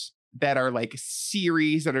shows that are like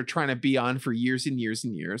series that are trying to be on for years and years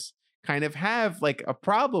and years, kind of have like a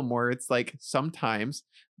problem where it's like sometimes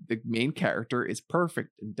the main character is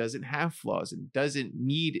perfect and doesn't have flaws and doesn't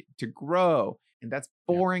need to grow. And that's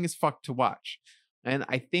boring as fuck to watch. And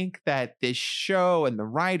I think that this show and the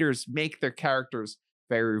writers make their characters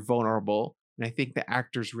very vulnerable. And I think the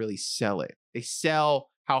actors really sell it. They sell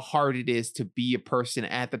how hard it is to be a person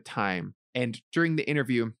at the time. And during the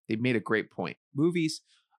interview, they made a great point. Movies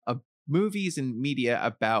and media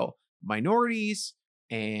about minorities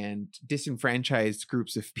and disenfranchised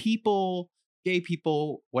groups of people, gay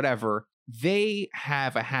people, whatever, they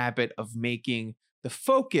have a habit of making the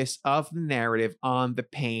focus of the narrative on the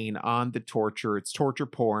pain, on the torture. It's torture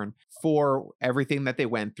porn for everything that they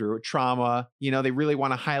went through, trauma. They really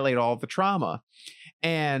want to highlight all the trauma.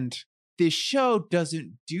 And this show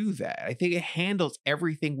doesn't do that. I think it handles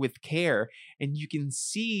everything with care, and you can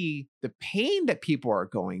see the pain that people are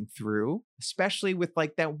going through, especially with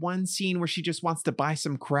like that one scene where she just wants to buy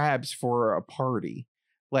some crabs for a party.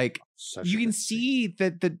 Like you can see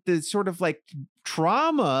that the sort of like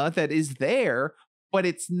trauma that is there, but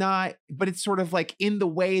it's sort of like in the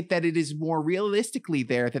way that it is more realistically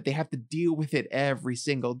there, that they have to deal with it every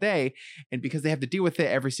single day. And because they have to deal with it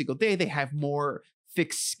every single day, they have more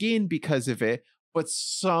thick skin because of it, but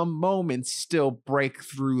some moments still break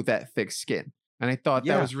through that thick skin. And I thought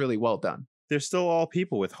that was really well done. They're still all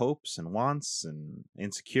people with hopes and wants and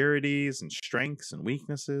insecurities and strengths and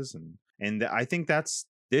weaknesses. And I think that's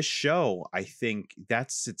this show. I think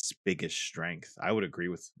that's its biggest strength. I would agree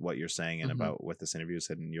with what you're saying and about what this interview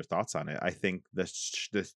said and your thoughts on it. I think the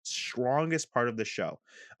strongest part of the show,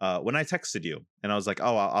 when I texted you and I was like,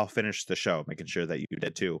 oh, I'll finish the show, making sure that you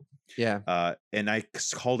did too. Yeah. And I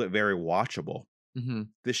called it very watchable.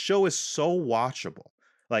 The show is so watchable.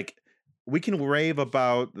 Like, we can rave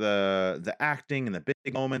about the acting and the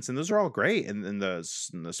big moments, and those are all great. And the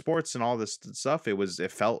sports and all this stuff,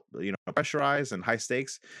 it felt pressurized and high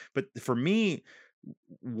stakes. But for me,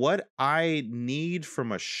 what I need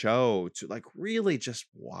from a show to like really just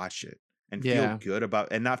watch it and feel good about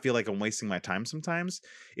and not feel like I'm wasting my time sometimes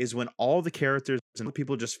is when all the characters and the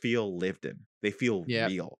people just feel lived in. They feel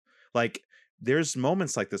real. Like, there's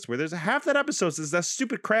moments like this where there's a half that episode is that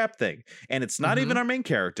stupid crap thing, and it's not even our main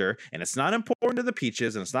character, and it's not important to the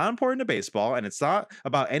Peaches, and it's not important to baseball, and it's not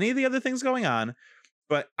about any of the other things going on.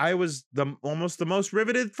 But I was almost the most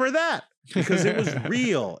riveted for that because it was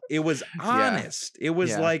real. It was honest. It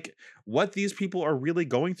was like what these people are really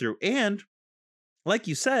going through. And like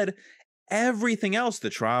you said, everything else,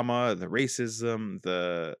 the trauma, the racism,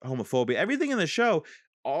 the homophobia, everything in the show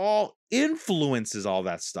all influences all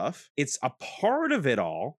that stuff. It's a part of it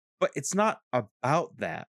all, but it's not about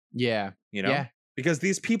that. Because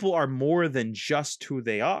these people are more than just who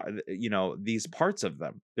they are. These parts of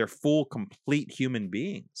them, they're full, complete human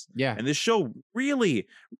beings. And this show really,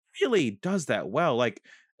 really does that well. Like,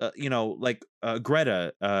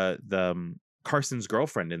 Greta, the Carson's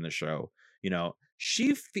girlfriend in the show,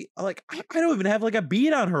 she like, I don't even have like a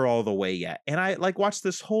beat on her all the way yet. And I like watched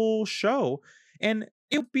this whole show, and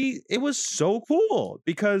it was so cool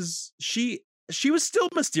because she was still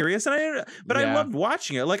mysterious, and I loved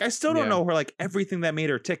watching it. Like, I still don't know her, like, everything that made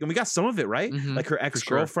her tick, and we got some of it right, like her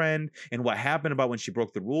ex-girlfriend and what happened about when she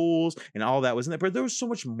broke the rules and all that was in there, but there was so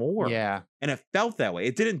much more. And it felt that way.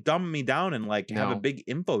 It didn't dumb me down and like have a big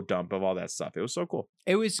info dump of all that stuff. It was so cool.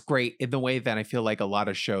 It was great in the way that I feel like a lot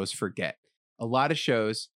of shows forget. A lot of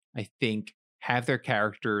shows, I think, have their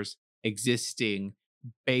characters existing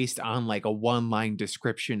based on like a one-line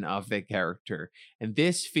description of the character, and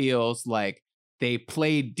this feels like they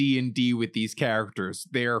played D&D with these characters.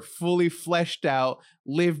 They're fully fleshed out,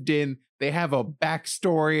 lived in. They have a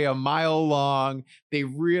backstory a mile long. They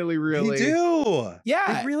really they do.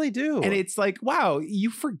 They really do. And it's like, wow, you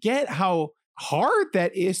forget how hard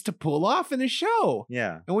that is to pull off in a show.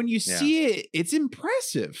 And when you see it, it's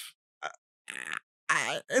impressive.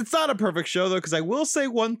 It's not a perfect show though, because I will say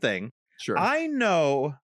one thing. I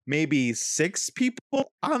know maybe 6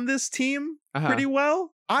 people on this team pretty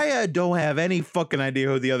well. I don't have any fucking idea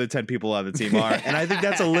who the other 10 people on the team are. And I think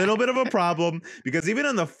that's a little bit of a problem because even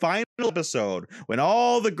in the final episode, when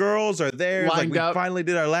all the girls are there, like we finally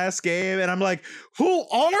did our last game, and I'm like, who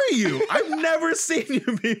are you? I've never seen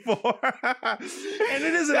you before. And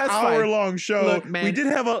it is an hour-long show. Look, man, we did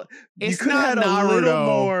have you could have had a little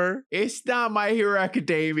more. It's not My Hero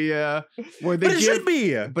Academia. Where they but it should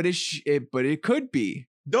be. But it could be.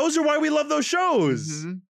 Those are why we love those shows.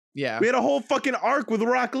 We had a whole fucking arc with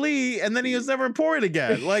Rock Lee, and then he was never important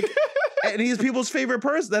again. Like, and he's people's favorite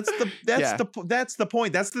person. That's the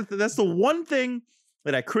point. That's the one thing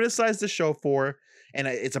that I criticize the show for, and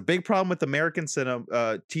it's a big problem with American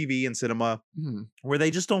cinema, TV and cinema, where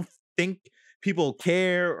they just don't think people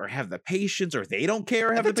care or have the patience, or they don't care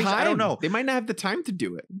or have At the patience. I don't know. They might not have the time to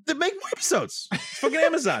do it. They make more episodes. It's fucking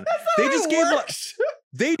Amazon. They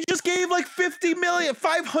just gave like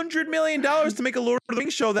 500 million to make a Lord of the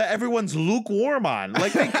Rings show that everyone's lukewarm on.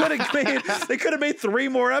 Like they could have made 3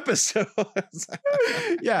 more episodes.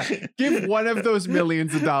 Yeah, give one of those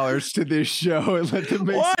millions of dollars to this show and let them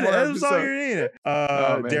make What? more That's all episodes. you need.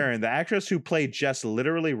 man. Darren, the actress who played Jess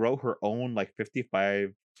literally wrote her own like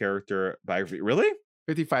 55 character biography. Really?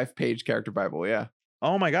 55-page character Bible, yeah.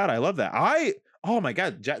 Oh my god, I love that. Oh my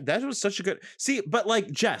god, that was such a good. See, but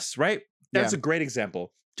like Jess, right? That's Yeah. a great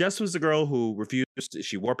example. Jess was the girl who refused.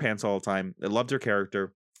 She wore pants all the time. I loved her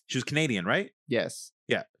character. She was Canadian, right? Yes.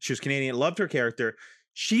 Yeah, she was Canadian. Loved her character.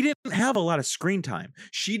 She didn't have a lot of screen time.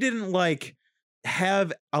 She didn't like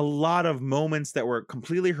have a lot of moments that were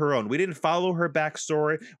completely her own. We didn't follow her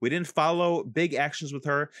backstory. We didn't follow big actions with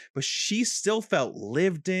her, but she still felt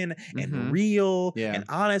lived in and Mhm. real Yeah. and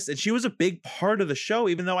honest. And she was a big part of the show,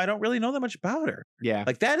 even though I don't really know that much about her. Yeah.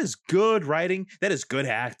 Like that is good writing. That is good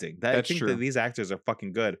acting. I That's think true. that these actors are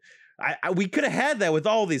fucking good. We could have had that with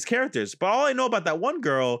all these characters, but all I know about that one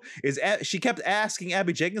girl is she kept asking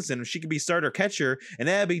Abby Jacobson if she could be starter catcher, and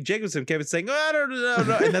Abby Jacobson kept saying, "Oh, I don't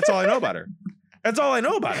know," and that's all I know about her. That's all I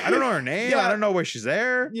know about her. I don't know her name. Yeah. I don't know where she's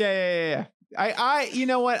there. Yeah. I you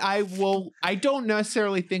know what? I don't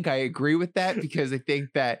necessarily think I agree with that because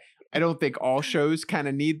I don't think all shows kind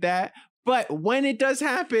of need that. But when it does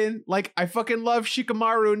happen, like I fucking love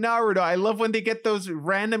Shikamaru and Naruto. I love when they get those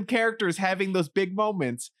random characters having those big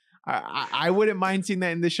moments. I wouldn't mind seeing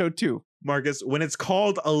that in the show too. Marcus, when it's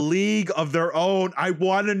called A League of Their Own, I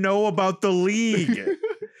want to know about the league.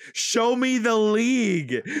 Show me the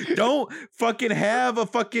league. Don't fucking have a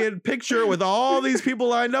fucking picture with all these people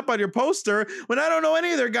lined up on your poster when I don't know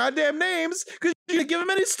any of their goddamn names because you didn't give them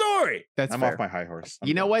any story. That's I'm fair. off my high horse.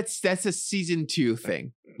 You know what? That's a season 2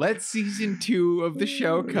 thing. Let season 2 of the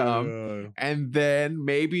show come, and then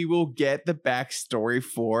maybe we'll get the backstory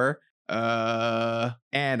for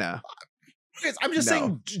Anna. I'm just No.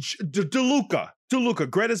 saying, DeLuca,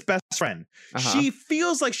 Greta's best friend. Uh-huh. She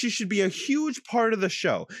feels like she should be a huge part of the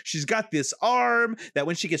show. She's got this arm that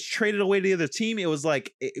when she gets traded away to the other team, it was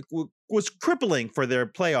like it was crippling for their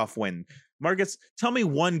playoff win. Marcus, tell me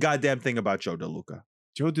one goddamn thing about Joe DeLuca.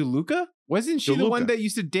 Joe DeLuca? Wasn't she the one DeLuca. that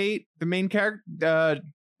used to date the main character?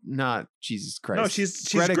 Not Jesus Christ. No, she's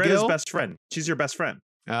Greta Greta's Gill? best friend. She's your best friend.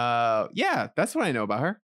 Yeah, that's what I know about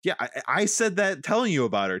her. Yeah, I said that telling you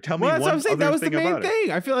about her. Tell me Well, that's what one I'm saying. other That was the thing main about her.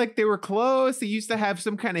 thing. I feel like they were close. They used to have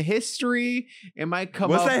some kind of history. It might come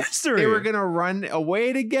What's up. that history? They were gonna run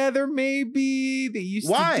away together. Maybe they used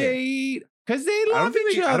Why? to date because they I love don't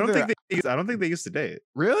think each other. I don't think they used to date.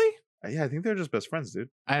 Really? Yeah, I think they're just best friends, dude.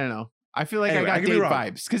 I don't know. I feel like Anyway, I I got could be date wrong.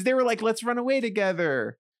 vibes because they were like, "Let's run away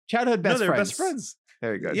together." Childhood best no, they're friends. best friends.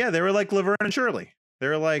 Very good. Yeah, they were like Laverne and Shirley. They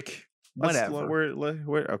were like, Whatever.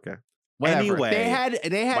 We're okay. Whatever. Anyway, they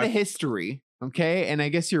had my- a history. Okay, and I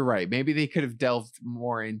guess you're right. Maybe they could have delved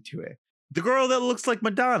more into it. The girl that looks like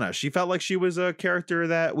Madonna. She felt like she was a character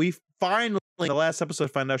that we finally, in the last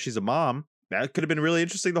episode, find out she's a mom. That could have been really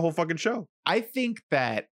interesting the whole fucking show. I think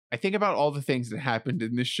about all the things that happened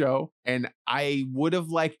in this show, and I would have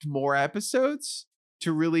liked more episodes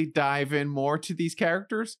to really dive in more to these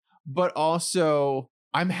characters, but also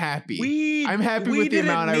I'm happy. I'm happy with the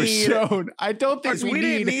amount I was shown. I don't think we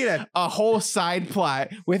didn't need need it. a whole side plot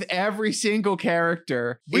with every single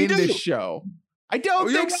character in this show. I don't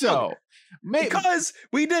You're think so. wrong. Because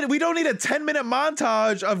we don't need a 10-minute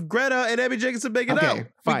montage of Greta and Abby Jacobson making Okay, out.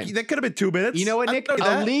 fine. That could have been 2 minutes. You know what, I Nick? don't know A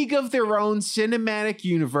that. League of Their Own cinematic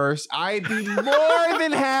universe. I'd be more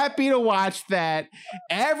than happy to watch that.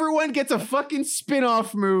 Everyone gets a fucking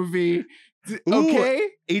spin-off movie. Okay?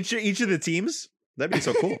 Each of the teams? That'd be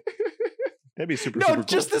so cool. That'd be super No, cool.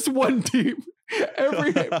 just this one team.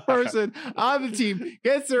 Every person on the team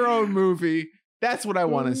gets their own movie. That's what I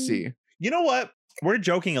want to see. You know what? We're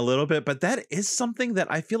joking a little bit, but that is something that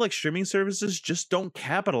I feel like streaming services just don't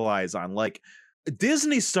capitalize on. Like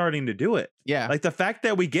Disney's starting to do it. Yeah. Like the fact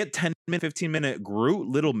that we get 10-minute, 15-minute Groot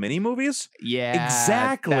little mini movies. Yeah.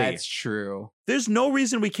 Exactly. That's true. There's no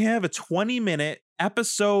reason we can't have a 20-minute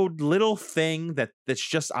episode little thing that's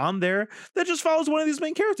just on there that just follows one of these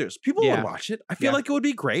main characters. People Yeah. would watch it. I feel Yeah. like it would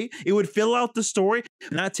be great. It would fill out the story,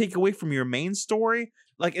 not take away from your main story.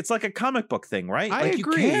 Like it's like a comic book thing, right? I like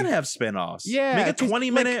agree. you can have spin-offs. Yeah, Make a 'cause,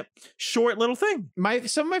 20-minute short little thing.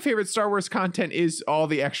 Some of my favorite Star Wars content is all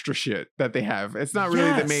the extra shit that they have. It's not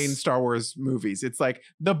really the main Yes. Star Wars movies. It's like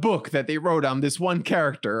the book that they wrote on this one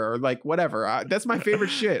character or like whatever. That's my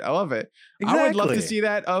favorite shit. I love it. I would love to Exactly. see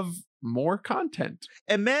that of more content.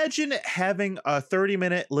 Imagine having a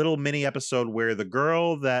 30-minute little mini episode where the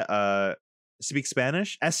girl that speaks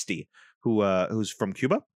Spanish, Esti, who's from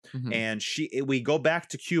Cuba, Mhm. and we go back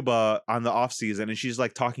to Cuba on the off season, and she's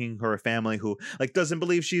like talking to her family who like doesn't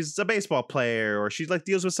believe she's a baseball player, or she's like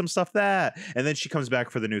deals with some stuff and then she comes back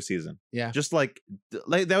for the new season. Yeah. Just like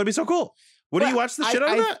that would be so cool. Would you But watch the shit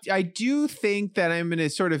out of that? I do think that I'm going to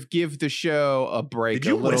sort of give the show a break. Did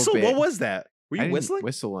you a little whistle? Bit. What was that? Were I you didn't whistling?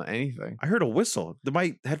 whistle on anything. I heard a whistle.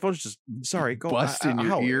 My headphones just sorry, go Bust in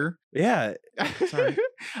your ow. ear. Yeah. Sorry.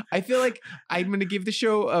 I feel like I'm going to give the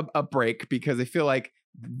show a break because I feel like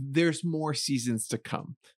there's more seasons to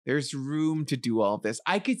come. There's room to do all of this.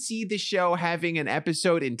 I could see the show having an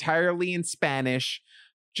episode entirely in Spanish,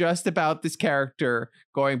 just about this character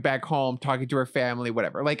going back home, talking to her family,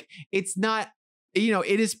 whatever. Like, it's not,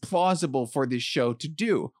 it is plausible for this show to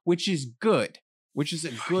do, which is good. Which is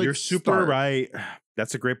a good. You're super start. right.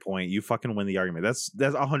 That's a great point. You fucking win the argument. That's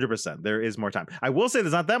 100%. There is more time. I will say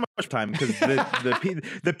there's not that much time because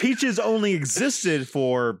the Peaches only existed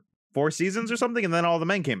for 4 seasons or something, and then all the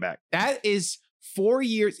men came back. That is 4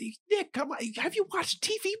 years. Nick, come on. Have you watched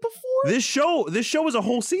TV before? This show was a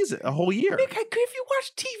whole season, a whole year. Nick, have you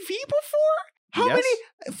watched TV before?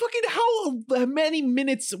 How many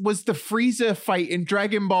minutes was the Frieza fight in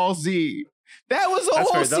Dragon Ball Z? That was a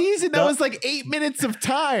whole season. That was like 8 minutes of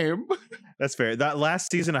time. That's fair. That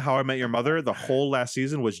last season of How I Met Your Mother, the whole last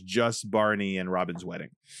season was just Barney and Robin's wedding.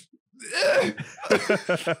 The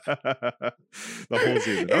whole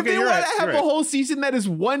season. If they want to have a whole season that is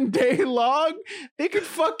 1 day long, they could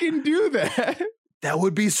fucking do that. That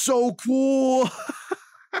would be so cool.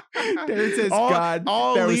 Darren says, God,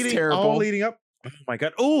 that was terrible. All leading up. Oh my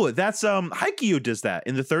God. Oh, that's Haikyuu does that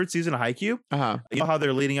in the 3rd season of Haikyuu. Uh-huh. You know how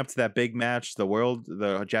they're leading up to that big match,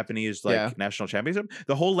 the Japanese national championship.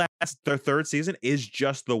 The whole their 3rd season is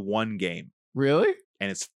just the one game. Really? And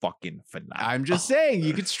it's fucking phenomenal. I'm just saying,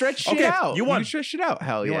 you could stretch shit out. You won. You stretch it out.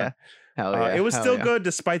 Hell yeah. Hell yeah. It was still good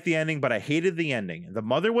despite the ending, but I hated the ending. The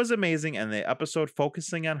mother was amazing, and the episode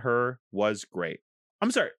focusing on her was great. I'm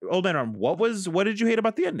sorry, Old Man Arm. What did you hate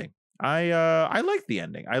about the ending? I liked the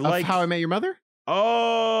ending. I like How I Met Your Mother.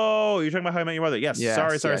 Oh, you're talking about How I Met Your Mother. Yes.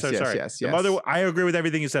 Sorry. Yes. The mother. I agree with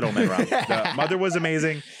everything you said, Old Man Arm. The mother was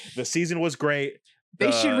amazing. The season was great.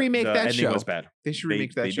 They should remake that ending show. Was bad. They should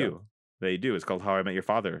remake that show. They do. It's called How I Met Your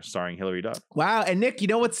Father, starring Hilary Duff. Wow. And Nick, you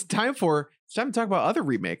know what's time for? It's time to talk about other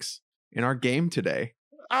remakes in our game today.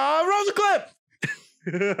 Roll the clip.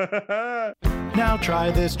 Now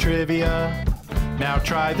try this trivia. Now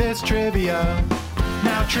try this trivia.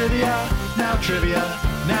 Now trivia. Now trivia.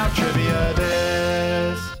 Now trivia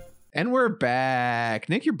this. And we're back.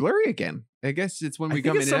 Nick, you're blurry again. I guess it's when we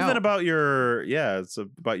come in and out. Something about it's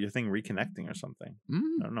about your thing reconnecting or something.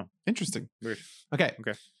 I don't know. Interesting. Weird. Okay.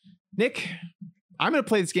 Nick, I'm going to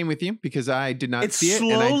play this game with you because I did not it's see it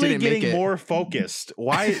and I slowly didn't make getting it. more focused.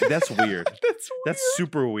 Why? That's weird. That's weird. That's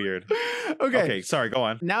super weird. Okay. Sorry. Go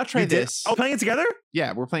on. Now try this. Oh, playing it together?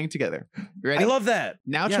 Yeah, we're playing together. You ready? I love that.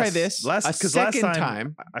 Now try this. Last second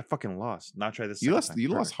time. I fucking lost. Not try this. You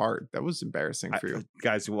lost hard. That was embarrassing for you.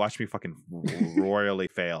 Guys, you watch me fucking royally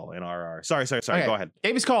fail in RR. Sorry. Okay. Go ahead.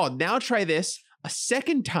 Game is called Now Try This a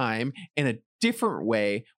Second Time in a Different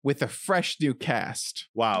Way with a Fresh New Cast.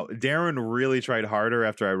 Wow. Darren really tried harder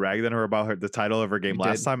after I ragged on her about the title of her game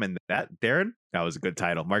last time. And Darren, that was a good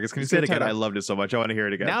title. Marcus, can you say it again? Title. I loved it so much. I want to hear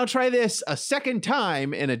it again. Now try this a second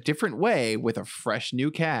time in a different way with a fresh new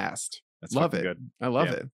cast. That's love it. Good. I love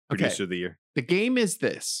it. Okay. Producer of the year. The game is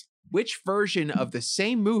this. Which version of the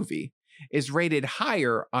same movie is rated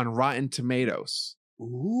higher on Rotten Tomatoes?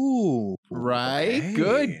 Ooh. Right? Okay.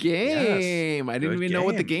 Good game. Yes. I didn't Good even know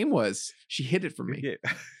what the game. game was. She hit it for me.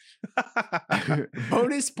 Yeah.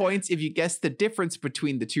 Bonus points if you guess the difference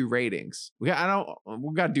between the two ratings. We got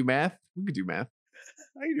to do math. We could do math.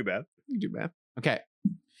 I can do bad. We can do math. Okay.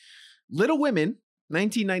 Little Women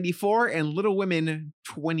 1994 and Little Women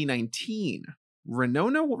 2019.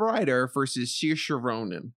 Winona Ryder versus Saoirse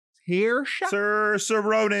Ronan. Sir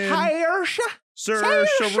Ronan.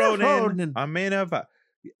 Sir Ronan. A man of.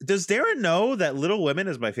 Does Darren know that Little Women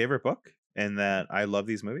is my favorite book and that I love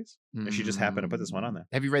these movies? And she just happened to put this one on there.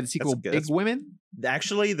 Have you read the sequel, Big Women?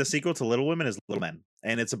 Actually, the sequel to Little Women is Little Men,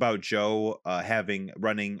 and it's about Joe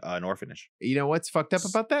running an orphanage. You know what's fucked up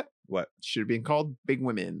about that? What? Should have been called Big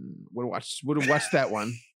Women. Would have watched that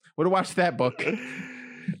one. Would have watched that book.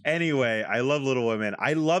 Anyway, I love Little Women.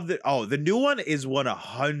 I love that. Oh, the new one is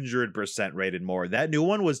 100% rated more. That new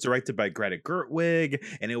one was directed by Greta Gerwig,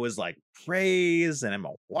 and it was like praise. And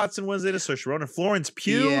Emma Watson was in it. Saoirse Ronan, Florence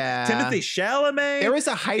Pugh, Timothy Chalamet. There was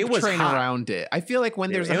a hype train hot. around it. I feel like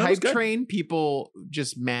when there's a was hype good. train, people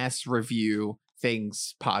just mass review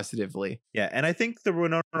things positively. Yeah, and I think the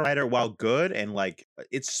Winona Ryder, while good and like,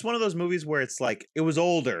 it's just one of those movies where it's like it was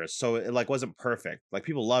older, so it like wasn't perfect. Like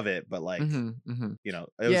people love it, but like you know,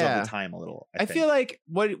 it was Yeah. of the time a little. I feel like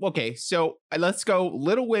okay, so let's go.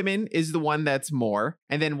 Little Women is the one that's more,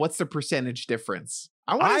 and then what's the percentage difference?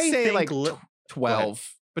 I want to say like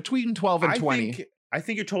 12, between 12 and 20. I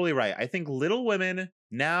think you're totally right. I think Little Women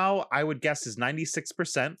now I would guess is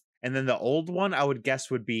 96%, and then the old one I would guess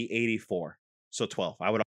would be 84. So 12. I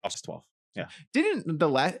would also 12. Yeah. Didn't the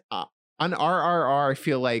on RRR? I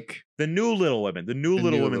feel like the new Little Women. The new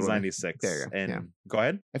Little Women's 96. There you go. And Yeah. go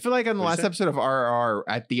ahead. I feel like on the What'd last you say? episode of RRR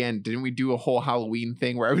at the end, didn't we do a whole Halloween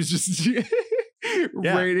thing where I was just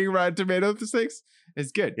rating Rotten Tomatoes things?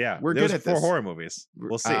 It's good. Yeah, we're there good was at 4 this. horror movies.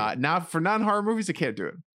 We'll see. Now for non-horror movies, I can't do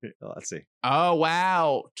it. Let's see. Oh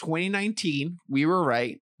wow, 2019, we were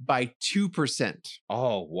right by 2%.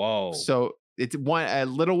 Oh whoa. So it's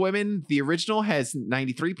one. Little Women, the original has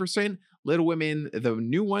 93%. Little Women, the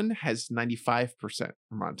new one has 95%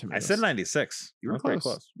 from Rotten I Tomatoes. said 96. You were That's pretty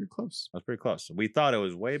close. You're close. That's pretty close. We thought it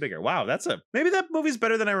was way bigger. Wow, maybe that movie's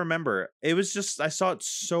better than I remember. It was just I saw it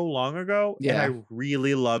so long ago, Yeah. and I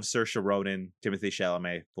really love Saoirse Ronan, Timothy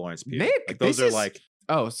Chalamet, Florence Pugh. Nick, Like, those this are is- like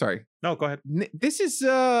Oh, sorry. no. Go ahead. This is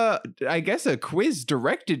I guess a quiz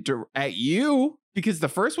directed at you because the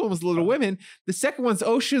first one was Little Women, the second one's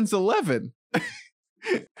Ocean's 11.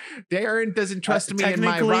 Darren doesn't trust me in my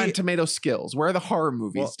technically- Rotten Tomato skills. Where are the horror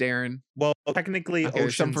movies, Well, Darren? Well, technically, Okay,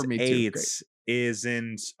 there's some Ocean's for me too. 8 Great.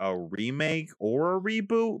 isn't a remake or a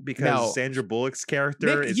reboot because No. Sandra Bullock's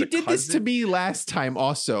character Nick, is you a did this to cousin. me last time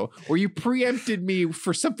also, where you preempted me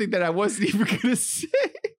for something that I wasn't even going to say.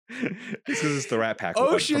 It's because it's the Rat Pack. one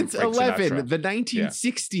from Ocean's Frank 11, Sinatra. the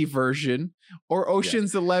 1960 version, or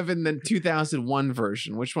Ocean's 11, the 2001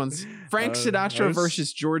 version? Which one's Frank Sinatra was-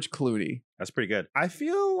 versus George Clooney? That's pretty good. I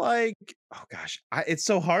feel like, oh gosh, it's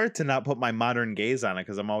so hard to not put my modern gaze on it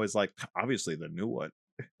because I'm always like, obviously the new one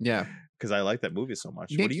Yeah. because I like that movie so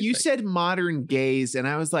much. Nick, What do you think? said modern gaze, and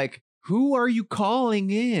I was like, who are you calling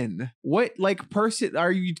in? What like person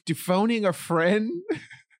are you phoning a friend?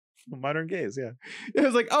 modern gaze, yeah. It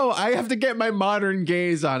was like, oh, I have to get my modern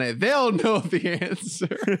gaze on it. They'll know the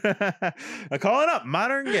answer. I'm calling up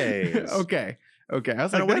modern gaze. Okay. I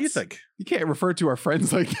was So like, what do you "That's- think? You can't refer to our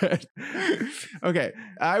friends like that. Okay.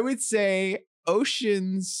 I would say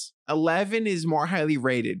Ocean's 11 is more highly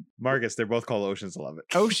rated. Marcus, they're both called Ocean's 11.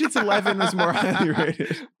 Ocean's 11 is more highly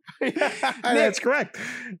rated. That's correct.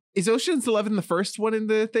 Is Ocean's 11 the first one in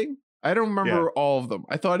the thing? I don't remember all of them.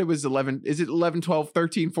 I thought it was 11. Is it 11, 12,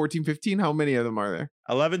 13, 14, 15? How many of them are there?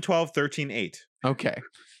 11, 12, 13, 8. Okay.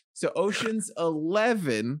 So Ocean's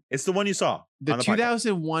 11, It's the one you saw. the on podcast.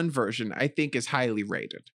 2001 version, I think is highly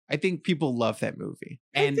rated. I think people love that movie.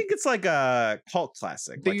 I And think it's like a cult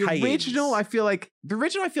classic. the like high original, 80s. I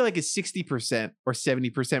feel like is 60% or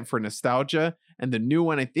 70% for nostalgia. And the new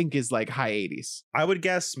one, I think, is like high 80s. I would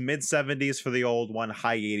guess mid 70s for the old one,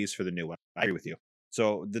 high 80s for the new one. I agree with you.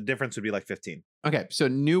 So the difference would be like 15. Okay. So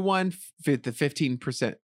new one, fit the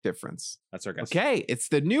 15% difference. That's our guess. Okay. It's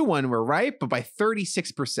the new one. We're right, but by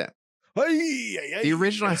 36%. The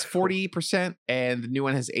original has 40% and the new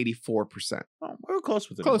one has 84%. Oh, we're close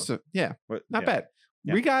with it. Close to, yeah, not bad.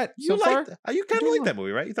 Yeah. We got You so far. liked, you kind of doing liked that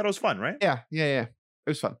movie, right? You thought it was fun, right? Yeah. It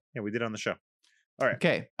was fun. Yeah, we did it on the show. All right.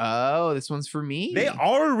 Okay. Oh, this one's for me. They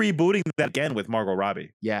are rebooting that again with Margot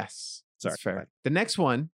Robbie. Yes. Sorry, That's go fair. ahead. The next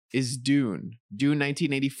one is Dune. Dune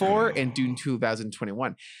 1984 and Dune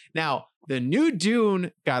 2021. Now, the new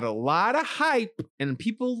Dune got a lot of hype and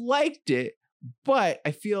people liked it, but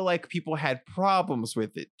I feel like people had problems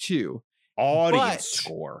with it too. Audience But-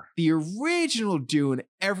 score. The original Dune,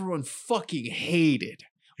 everyone fucking hated.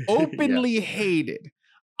 Openly hated.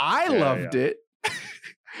 I Yeah, loved it.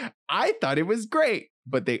 I thought it was great,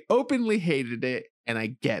 but they openly hated it, and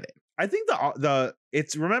I get it. I think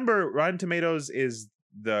it's remember Rotten Tomatoes is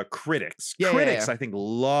the critics. Yeah, yeah, Critics, yeah. I think,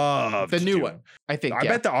 love The new one. I think I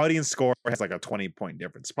yeah. bet the audience score has like a 20-point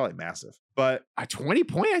difference. It's probably massive. But a 20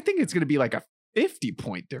 point. I think it's going to be like a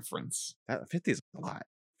 50-point difference. that 50 is a lot.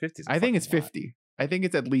 50 is a I think it's fucking lot. 50. I think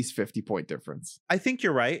it's at least 50-point difference. I think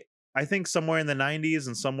you're right. I think somewhere in the 90s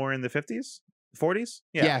and somewhere in the 50s, 40s.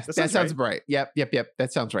 Yeah, Yes, that sounds right. Yep.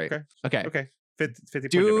 That sounds right. Okay. Okay. Okay. 50 point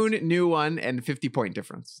Dune, difference. new one, and 50-point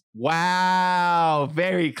difference. Wow,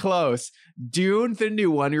 very close. Dune, the new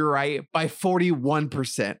one, you're right, by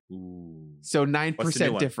 41%. Ooh. So What's the new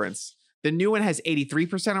 9% one? difference. The new one has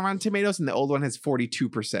 83% on Rotten Tomatoes, and the old one has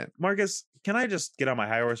 42%. Marcus, can I just get on my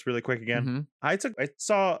high horse really quick again? Mhm. I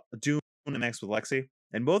saw Dune Next with Lexi,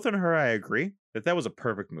 and both on her I agree that was a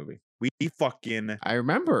perfect movie. We fucking I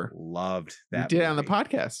remember. loved We that. did it on the movie.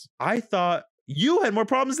 podcast. I thought you had more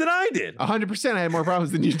problems than I did. 100%. I had more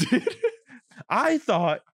problems than you did. I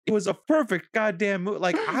thought it was a perfect goddamn movie.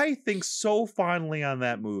 Like, I think so fondly on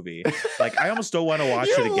that movie. Like, I almost don't want to watch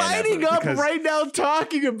it You're again. lighting ever, up because, right now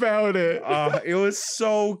talking about it. it was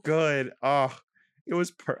so good. It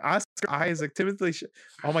was Oscar Isaac,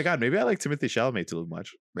 oh my god, maybe I like Timothy Chalamet too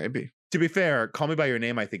much. Maybe. To be fair, Call Me by Your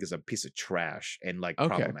Name I think is a piece of trash and like Okay.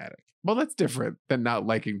 problematic. Well, that's different than not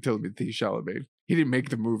liking Timothy Chalamet. He didn't make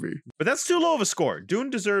the movie. But that's too low of a score. Dune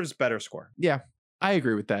deserves better score. Yeah, I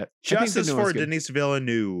agree with that. I think the Justice new one's for good. Denis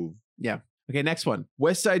Villeneuve. Okay, next one.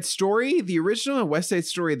 West Side Story, the original, and West Side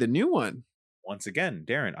Story, the new one. Once again,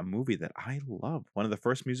 Darren, a movie that I love. One of the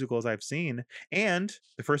first musicals I've seen, and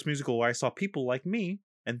the first musical where I saw people like me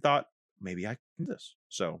and thought, maybe I can do this.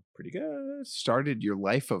 So, pretty good. Started your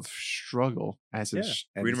life of struggle as, Yeah. as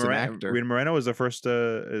an actor. Rita Moreno was the first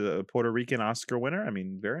Puerto Rican Oscar winner. I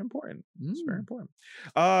mean, very important. It's very Mm. important.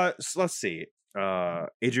 So let's see.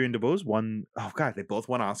 Adrienne DeBose won. Oh god, they both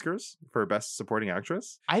won Oscars for Best Supporting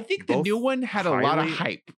Actress. I think the both new one had a lot of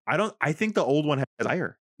highly- hype. I think the old one has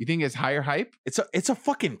higher. You think it's higher hype? It's a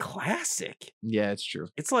fucking classic. Yeah, it's true.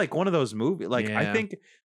 It's like one of those movies. Like Yeah.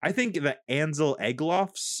 I think the Ansel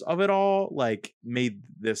Eglofs of it all like made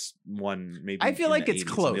this one maybe. I feel in like the it's 80s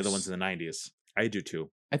and the other close. ones in the 90s. I do too.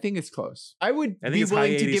 I think it's close. I would I think be it's high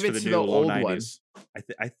willing to 80s give for it the to new the low old one. 90s.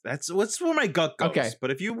 That's where my gut goes. Okay. But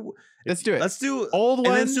if you Let's do it. let's do Old and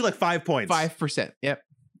one, let's do like 5 points. 5%. Yep.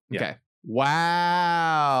 Yeah. Okay.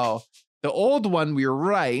 Wow. The old one, we were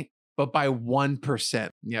right, but by 1%.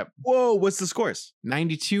 Yep. Whoa, what's the scores?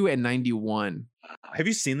 92 and 91. Have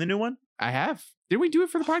you seen the new one? I have. Did we do it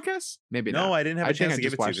for the podcast? Maybe No, not. I didn't have I a think chance I to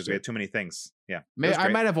give just it to you watched because we it. had too many things. Yeah. it Maybe was I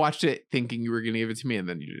great. might have watched it thinking you were going to give it to me and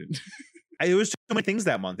then you didn't. It was too many things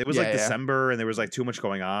that month. It was Yeah, like yeah. December and there was like too much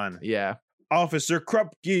going on. Yeah. Officer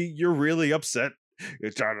Krupke, you're really upset.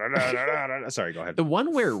 Sorry, go ahead. The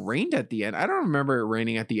one where it rained at the end. I don't remember it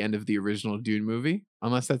raining at the end of the original Dune movie,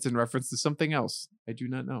 unless that's in reference to something else. I do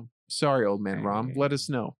not know. Sorry, old man Rom. Let us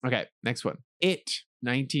know. Okay, next one. It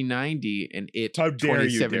 1990 and It How dare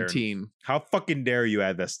you, Darren. 2017. How fucking dare you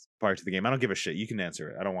add this part to the game? I don't give a shit. You can answer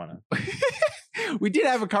it. I don't want to. We did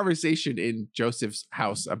have a conversation in Joseph's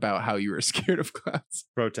house about how you were scared of clowns.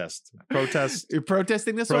 Protest. You're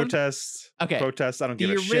protesting this one? Protest. Okay. Protest. I don't give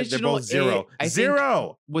The a shit. They're original both zero. It, I think,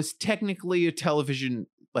 Zero. Was technically a television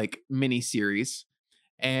like mini series,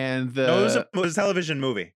 and the No, it was a television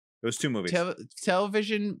movie. It was two movies.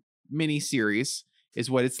 television mini series is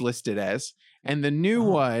what it's listed as, and the new Oh.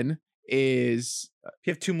 one is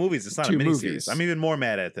You have two movies. It's not Two a miniseries. movies. I'm even more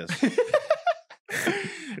mad at this.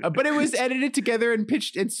 but it was edited together and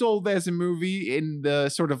pitched and sold as a movie in the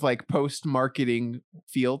sort of like post-marketing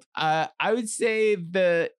field. I would say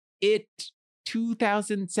the It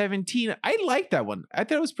 2017. I liked that one. I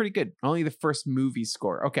thought it was pretty good. Only the first movie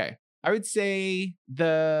score. Okay. I would say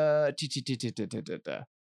the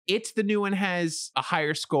It's the new one has a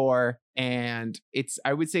higher score, and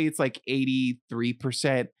I would say it's like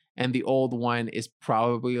 83%, and the old one is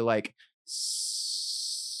probably like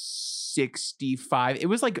 65. It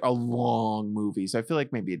was like a long movie, so I feel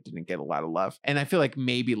like maybe it didn't get a lot of love, and I feel like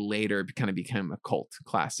maybe later it kind of became a cult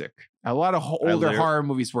classic. A lot of older horror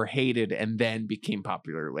movies were hated and then became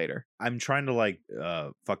popular later. I'm trying to like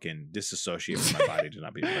fucking disassociate from my body to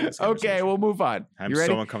not be. Okay, we'll move on. I'm You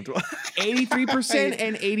ready? so uncomfortable. 83%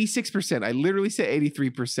 and 86%. I literally said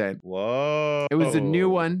 83%. Whoa! It was the new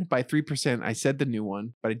one by 3%. I said the new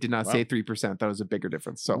one, but I did not say 3%. That was a bigger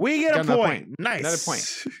difference. So we get a got another point. Nice. Another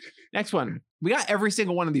point. Next one. We got every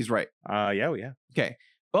single one of these right. Yeah. Okay.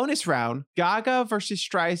 Bonus round. Gaga versus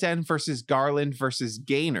Streisand versus Garland versus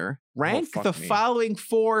Gaynor. Rank fuck the me. following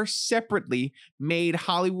four separately made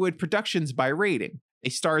Hollywood productions by rating. A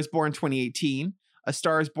Star is Born 2018. A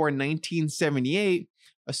Star is Born 1978.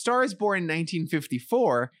 A Star is Born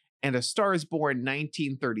 1954. And A Star is Born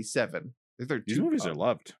 1937. These movies are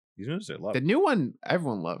loved. These movies are loved. The new one,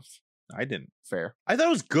 everyone loved. I didn't. Fair. I thought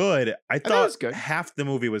it was good. I thought it thought was good. half the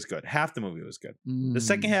movie was good. Half the movie was good. The Mm.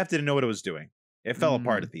 second half didn't know what it was doing. It fell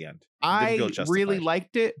apart Mm. at the end. It I didn't feel really justified.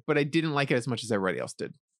 liked it, but I didn't like it as much as everybody else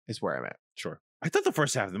did, is where I'm at. Sure. I thought the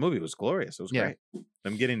first half of the movie was glorious. It was Yeah. great.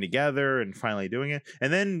 Them getting together and finally doing it.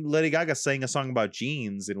 And then Lady Gaga sang a song about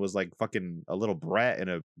jeans and was like fucking a little brat in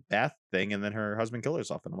a bath thing. And then her husband killed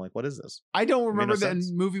herself. And I'm like, what is this? I don't made remember no the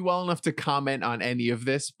sense. movie well enough to comment on any of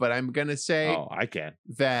this, but I'm going to say Oh, I can.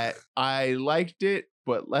 that I liked it,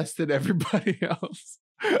 but less than everybody else.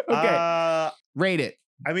 Okay. Rate it.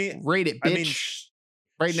 I mean, Rate it, bitch. I mean,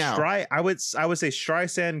 right now. I would say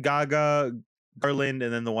Streisand, Gaga, Garland,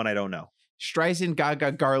 and then the one I don't know. Streisand,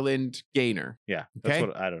 Gaga, Garland, Gaynor. Yeah, that's Okay.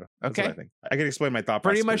 what I don't know. That's Okay. what I think. I can explain my thought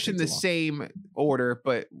Pretty process. but much it in takes the too same order,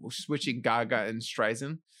 but switching Gaga and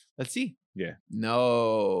Streisand. Let's see. Yeah.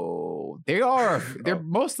 No, they are. They're Oh.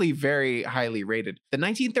 mostly very highly rated. The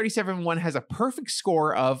 1937 one has a perfect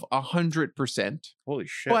score of 100%, long. Holy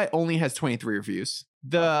shit. but only has 23 reviews.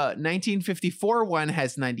 The 1954 one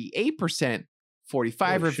has 98%,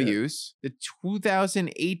 45 Holy shit. reviews. The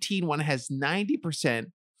 2018 one has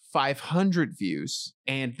 90%, 500 views.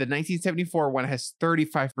 And the 1974 one has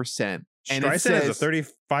 35%. And it Streisand has a says-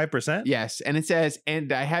 35%? Yes. And it says,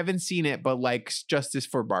 and I haven't seen it, but like Justice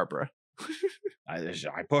for Barbara.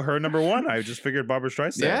 I put her number one. I just figured Barbara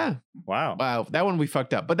Streisand. Yeah. Wow. Wow. That one we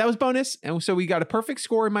fucked up, but that was bonus. And so we got a perfect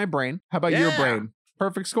score in my brain. How about your Yeah. brain?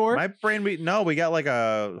 Perfect score? My brain, we got like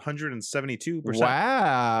 172%.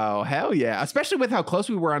 Wow. Hell yeah. Especially with how close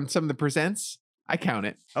we were on some of the presents. I count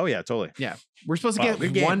it. Oh yeah, totally. We're supposed to Wow, get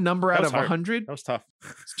good game. one number That out was of hard. 100. That was tough.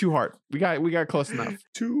 It's too hard. We got close enough.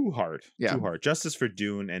 Too hard. Yeah. Too hard. Justice for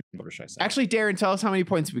Dune and Barbara Streisand. Actually, Darren, tell us how many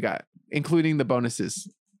points we got, including the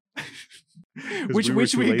bonuses. 'Cause which were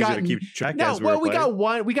which too we lazy got. to keep track No, as we well, were we playing. got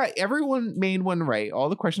one. We got everyone made one right. All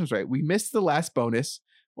the questions right. We missed the last bonus.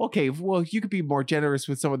 Okay, well, you could be more generous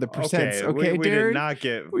with some of the percents. Okay, we Darren. did not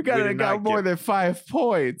get. We got more than 5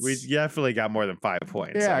 points. We definitely got more than 5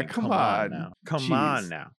 points. Yeah, I mean, come on. now. Come Jeez. on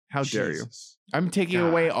now. How dare you? Jesus. I'm taking God.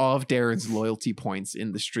 away all of Darren's loyalty points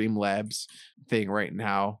in the Streamlabs thing right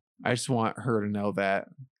now. I just want her to know that.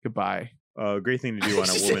 Goodbye. Great thing to do on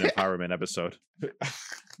a woman empowerment episode.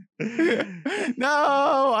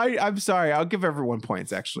 No, I'm sorry. I'll give everyone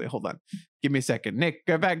points. Actually, hold on. Give me a second. Nick,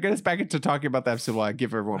 get us back into talking about the episode while I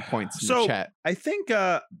give everyone points in the So chat. I think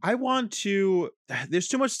I want to. There's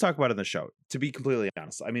too much to talk about in the show. To be completely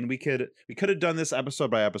honest, I mean, we could have done this episode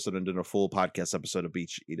by episode and done a full podcast episode of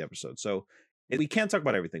each episode. So we can't talk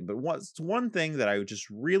about everything. But one thing that I just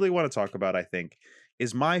really want to talk about, I think,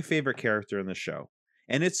 is my favorite character in the show,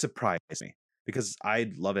 and it surprised me. Because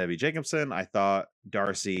I love Abby Jacobson. I thought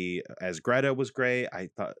Darcy as Greta was great. I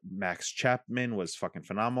thought Max Chapman was fucking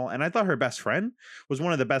phenomenal. And I thought her best friend was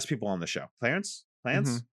one of the best people on the show. Clarence?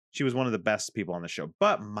 Mhm. She was one of the best people on the show.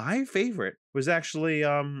 But my favorite was actually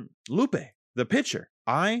Lupe, the pitcher.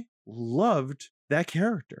 I loved that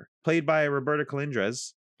character. Played by Roberta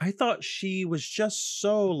Colindrez. I thought she was just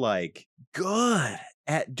so like good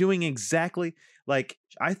at doing exactly like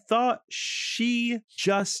I thought she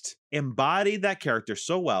just embodied that character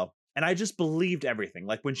so well. And I just believed everything.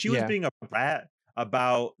 Like when she was Yeah. being a brat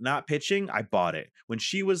about not pitching, I bought it. When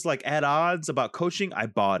she was like at odds about coaching, I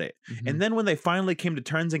bought it. Mhm. And then when they finally came to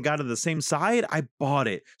terms and got to the same side, I bought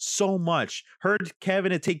it so much. Heard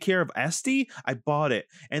Kevin to take care of Esty, I bought it.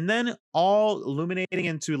 And then all illuminating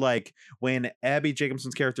into like when Abby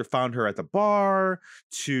Jacobson's character found her at the bar,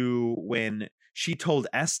 to when she told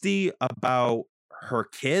Esty about her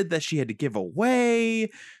kid that she had to give away,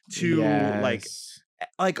 to Yes.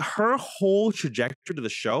 like her whole trajectory to the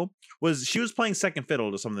show was she was playing second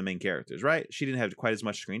fiddle to some of the main characters, right? She didn't have quite as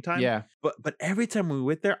much screen time. Yeah. But every time we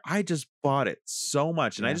went there, I just bought it so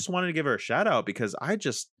much. And I Yeah. just wanted to give her a shout out because I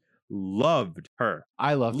just loved her.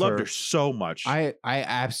 I loved Loved her so much. I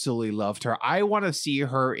absolutely loved her. I want to see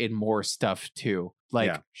her in more stuff too. Like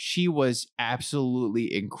Yeah. she was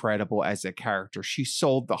absolutely incredible as a character. She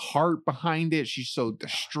sold the heart behind it. She sold the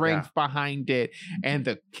strength behind it, and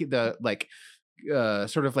the like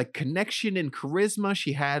sort of like connection and charisma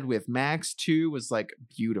she had with Max too was like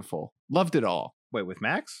beautiful. Loved it all. Wait, with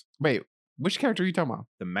Max? Wait, which character are you talking about?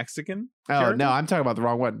 The Mexican? Oh character? no, I'm talking about the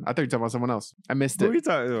wrong one. I thought you were talking about someone else. I missed Who are it. you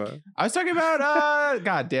talking about? I was talking about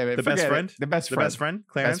God damn it. The best forget it. friend? The best The friend. best friend?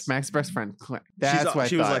 Clarence? Best, Max's best friend. That's what I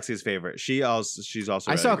she was thought. Lexi's favorite. She's also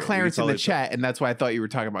I really saw great. Clarence in the totally chat, and that's why I thought you were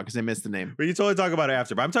talking about because I missed the name. We can totally talk about it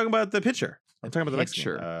after, but I'm talking about the pitcher. I'm talking about the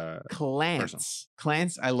Pitcher. Mexican. Clance.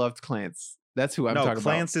 Clance. I loved Clance. That's who I'm no, talking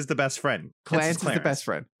Clarence about. is the best friend. Clance is the best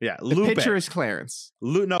friend. Yeah, The Lupe. pitcher is Clarence.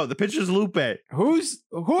 No, the pitcher's Lupe. Who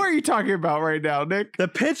are you talking about right now, Nick? The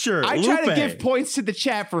pitcher. I Lupe. try to give points to the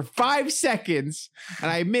chat for 5 seconds,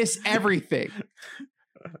 and I miss everything.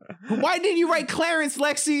 Why didn't you write Clarence,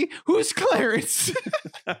 Lexi? Who's Clarence?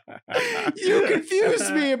 You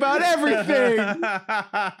confused me about everything.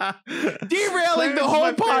 Derailing the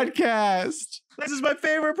whole podcast. This is my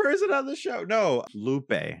favorite person on the show. No, Lupe,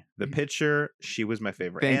 the pitcher, she was my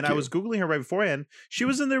favorite. Thank and I you. was Googling her right beforehand. She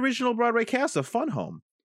was in the original Broadway cast of Fun Home,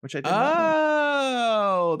 which I did not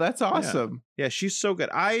know. Oh, that's awesome. Yeah, she's so good.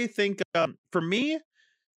 I think for me,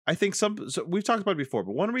 I think so we've talked about it before,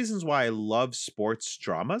 but one of the reasons why I love sports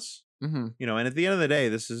dramas, Mm-hmm. you know, and at the end of the day,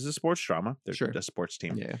 this is a sports drama. They're Sure. a sports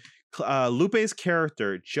team. Yeah. Lupe's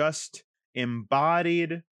character just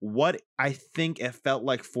embodied what I think it felt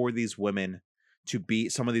like for these women to be,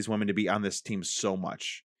 some of these women to be on this team so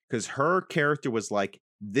much. Because her character was like,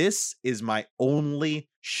 this is my only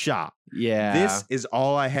shot. Yeah. This is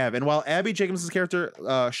all I have. And while Abby Jacobson's character,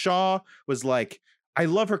 Shaw, was like, I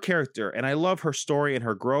love her character and I love her story and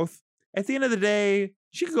her growth. At the end of the day,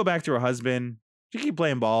 she could go back to her husband. She could keep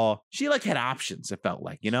playing ball. She like had options, it felt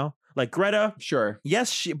like, you know? Like Greta, Sure.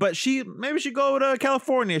 yes, maybe she'd go to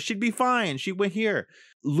California. She'd be fine. She went here.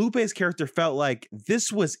 Lupe's character felt like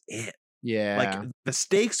this was it. Yeah. Like the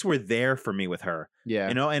stakes were there for me with her. yeah.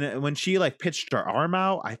 You know, and when she like pitched her arm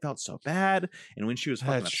out, I felt so bad. And when she was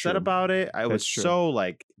fucking That's upset true. about it, I was That's true. so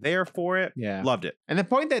like there for it. Yeah. Loved it. And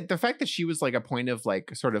the fact that she was like a point of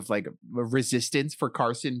like sort of like resistance for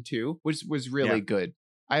Carson too was really Yeah. good.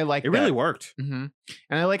 I like It really worked. hmm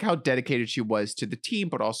And I like how dedicated she was to the team,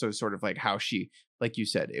 but also sort of like how she, like you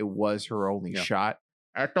said, it was her only Yeah. shot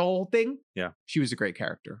at the whole thing. Yeah. She was a great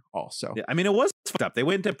character also. Yeah, I mean, it was fucked up. They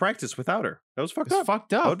went into practice without her. That was It fucked was up.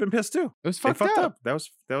 fucked I would up. have been pissed too. It was They fucked up. That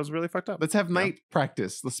was really fucked up. Let's have Yeah. night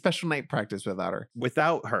practice, the special night practice without her.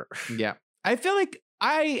 Without her. Yeah. I feel like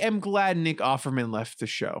I am glad Nick Offerman left the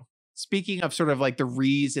show. Speaking of sort of like the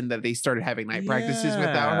reason that they started having night practices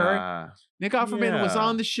without her, Yeah. Nick Offerman was Yeah.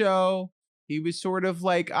 on the show. He was sort of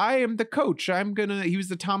like, I am the coach. He was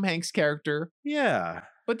the Tom Hanks character, Yeah.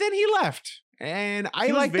 but then he left. And I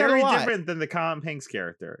He was like that a very lot. different than the Tom Hanks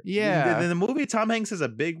character. Yeah. In the movie, Tom Hanks has a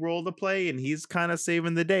big role to play, and he's kind of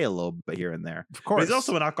saving the day a little bit here and there. Of But course. he's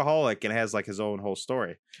also an alcoholic and has like his own whole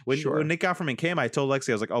story. Sure. When Nick Offerman came, I told Lexi,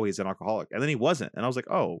 I was like, oh, he's an alcoholic. And then he wasn't. And I was like,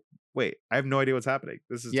 oh, wait, I have no idea what's happening.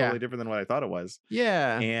 This is Yeah. totally different than what I thought it was.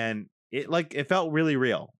 Yeah. And it felt really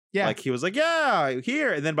real. Yeah. Like he was like, yeah,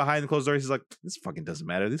 here. And then behind the closed doors, he's like, this fucking doesn't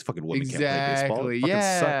matter. These fucking women can't play baseball. Exactly. It fucking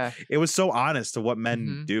sucks." Yeah. It was so honest to what men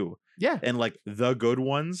Mhm. do. Yeah. And like the good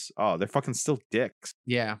ones, oh, they're fucking still dicks.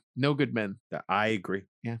 Yeah. No good men, I agree.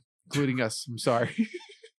 including us. I'm sorry.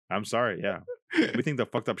 I'm sorry. Yeah. We think the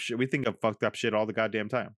fucked up shit. We think of fucked up shit all the goddamn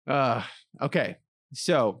time. Okay.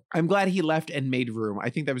 So I'm glad he left and made room. I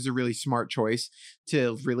think that was a really smart choice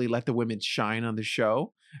to really let the women shine on the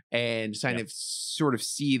show and kind Yeah. of sort of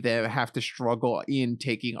see them have to struggle in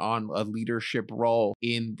taking on a leadership role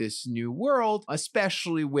in this new world,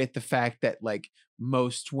 especially with the fact that like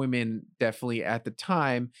most women definitely at the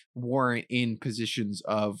time weren't in positions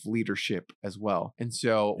of leadership as well. And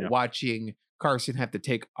so Yeah. watching Carson have to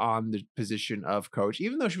take on the position of coach,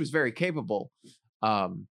 even though she was very capable,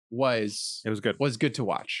 was It was good. good to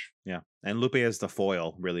watch. Yeah. And Lupe as the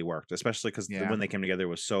foil really worked, especially because Yeah. when they came together, it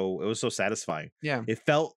was so satisfying. Yeah. It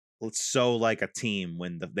felt so like a team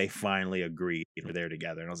when they finally agreed and were there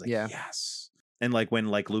together. And I was like, Yeah. yes. And like when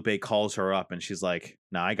like Lupe calls her up and she's like,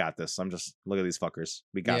 nah, I got this. Look at these fuckers.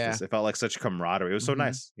 We got Yeah. this. It felt like such camaraderie. It was so Mhm.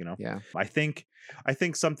 nice, you know? Yeah. I think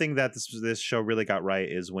something that this show really got right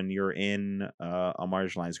is when you're in a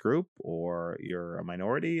marginalized group or you're a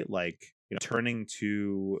minority, like, you know, turning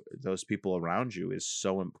to those people around you is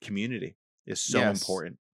community is so Yes.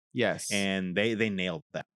 important. Yes. And they nailed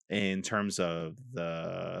that in terms of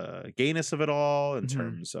the gayness of it all, in Mhm.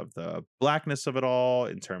 terms of the blackness of it all,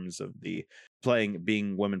 in terms of the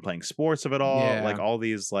being women playing sports of it all, like Yeah. all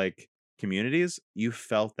these like communities, you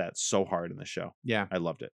felt that so hard in the show. Yeah. I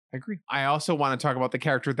loved it. I agree. I also want to talk about the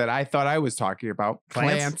character that I thought I was talking about, Clance?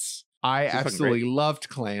 Clance. I She's fucking absolutely loved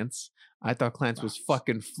Clance. I thought Clance was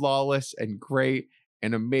fucking flawless and great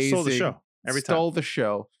and amazing. Stole the show every time. Stole the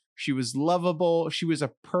show. She was lovable. She was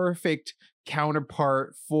a perfect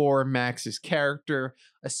counterpart for Max's character,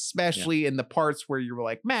 especially in the parts where you were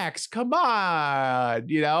like, Max, come on.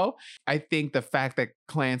 You know, I think the fact that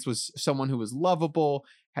Clance was someone who was lovable,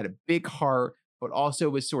 had a big heart, but also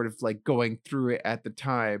was sort of like going through it at the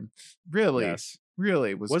time, really, Yes.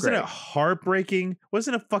 really was Wasn't great. it heartbreaking?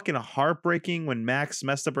 Wasn't it fucking heartbreaking when Max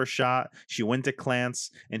messed up her shot? She went to Clance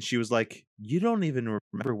and she was like, you don't even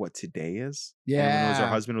remember what today is? And when it was her Yeah.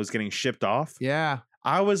 husband was getting shipped off. Yeah.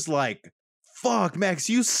 I was like, fuck, Max,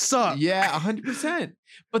 you suck. Yeah, 100%.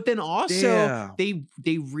 But then also Damn.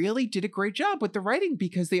 they really did a great job with the writing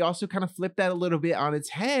because they also kind of flipped that a little bit on its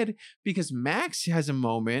head because Max has a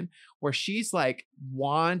moment where she's like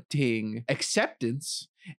wanting acceptance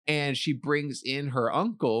and she brings in her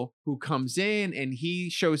uncle who comes in and he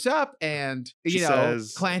shows up and She you know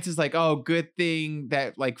says- Clance is like, oh, good thing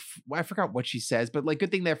that like I forgot what she says, but like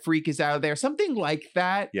good thing that Freak is out of there, something like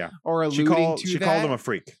that. Yeah. Or She alluding to she that. called him a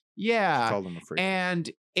freak. Yeah. She called him a freak.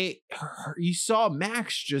 And you saw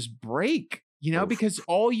Max just break, you know, Oof. because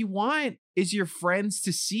all you want is your friends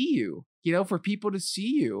to see you, you know, for people to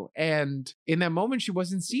see you. And in that moment, she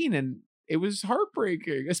wasn't seen. And it was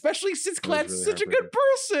heartbreaking, especially since was Clancy's really such a good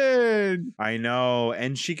person. I know,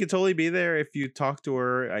 and she could totally be there if you talk to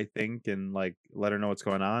her, I think, and like let her know what's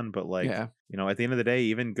going on. But like, Yeah. you know, at the end of the day,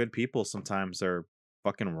 even good people sometimes are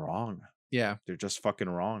fucking wrong. Yeah. They're just fucking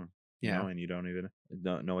wrong. You know, and you don't even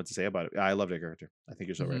know what to say about it. I love that character. I think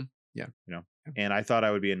you're so right. Yeah. You know, and I thought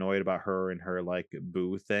I would be annoyed about her and her like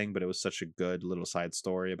boo thing, but it was such a good little side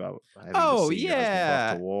story about having to see your husband go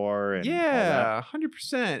off to war and all that.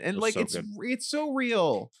 100%. And was like so good. it's so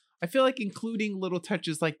real. I feel like including little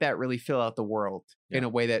touches like that really fill out the world in Yeah. a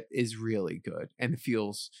way that is really good and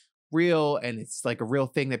feels real, and it's like a real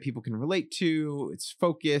thing that people can relate to. It's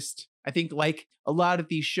focused. I think like a lot of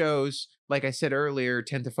these shows, like I said earlier,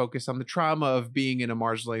 tend to focus on the trauma of being in a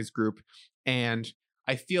marginalized group, and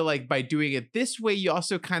I feel like by doing it this way, you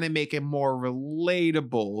also kind of make it more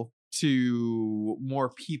relatable to more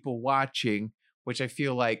people watching, which I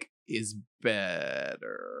feel like is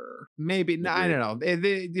better. Maybe not, I don't know.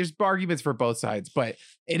 There's arguments for both sides, but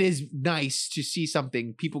it is nice to see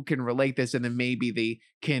something people can relate this, and then maybe they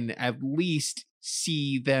can at least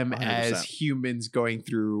see them as 100%. humans going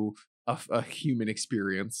through a human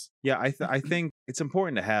experience. Yeah, I think it's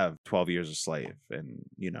important to have 12 Years a Slave and,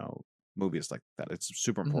 you know, movies like that. It's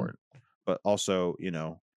super important. But also, you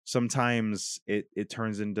know, sometimes it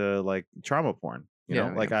turns into like trauma porn. You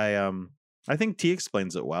know, like I think T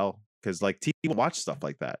explains it well, because like T won't watch stuff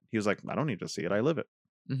like that. He was like, I don't need to see it. I live it.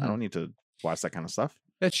 I don't need to watch that kind of stuff.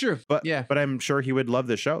 That's true. But yeah, but I'm sure he would love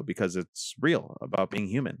the show because it's real about being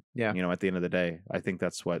human. Yeah. You know, at the end of the day, I think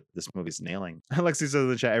that's what this movie's nailing. Lexi says in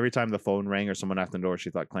the chat, every time the phone rang or someone knocked on the door,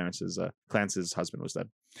 she thought Clarence's husband was dead.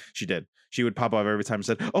 She did. She would pop up every time and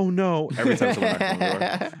said, "Oh no!" Every time someone knocked on the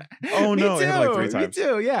door. Oh no! It happened like 3 times. Me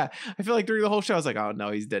too. Yeah, I feel like during the whole show, I was like, "Oh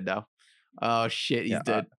no, he's dead now." Oh shit, he's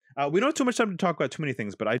dead. We don't have too much time to talk about too many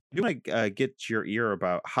things, but I do want to get your ear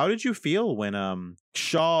about how did you feel when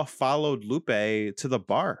Shaw followed Lupe to the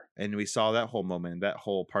bar and we saw that whole moment, that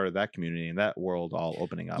whole part of that community and that world all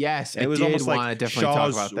opening up. Yes, and it was almost like definitely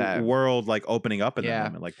Shaw's talk about that world like opening up in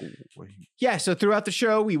that moment. Like, yeah. So throughout the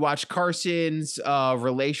show, we watched Carson's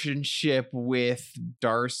relationship with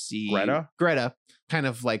Greta kind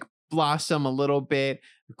of like blossom a little bit.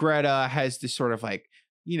 Greta has this sort of like,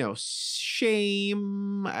 you know,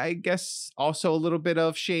 shame, I guess, also a little bit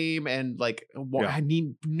of shame and like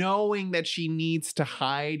knowing that she needs to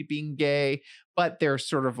hide being gay, but they're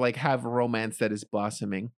sort of like have a romance that is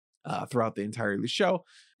blossoming throughout the entire show.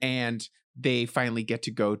 And they finally get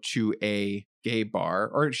to go to a gay bar,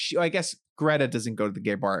 or I guess Greta doesn't go to the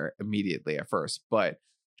gay bar immediately at first, but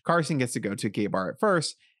Carson gets to go to a gay bar at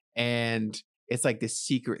first. And it's like this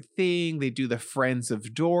secret thing. They do the Friends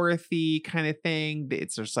of Dorothy kind of thing.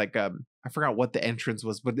 It's just like, I forgot what the entrance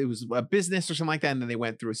was, but it was a business or something like that. And then they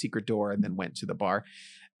went through a secret door and then went to the bar.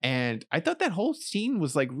 And I thought that whole scene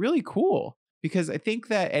was like really cool, because I think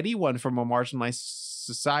that anyone from a marginalized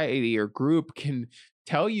society or group can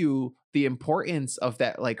tell you the importance of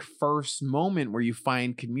that like first moment where you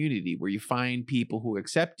find community, where you find people who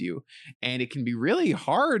accept you. And it can be really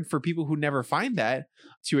hard for people who never find that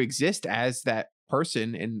to exist as that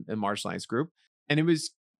person in a marginalized group. And it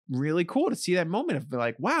was really cool to see that moment of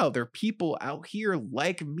like, wow, there are people out here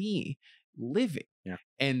like me living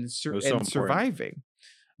and surviving,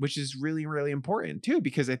 which is really, really important too,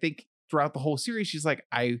 because I think throughout the whole series,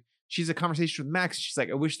 she's a conversation with Max. She's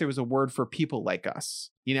like, I wish there was a word for people like us,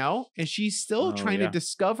 you know? And she's still trying to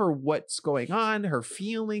discover what's going on, her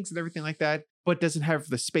feelings and everything like that, but doesn't have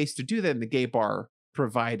the space to do that. And the gay bar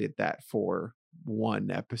provided that for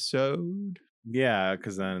one episode. Yeah,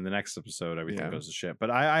 because then in the next episode, everything goes to shit.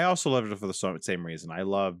 But I also loved it for the same reason. I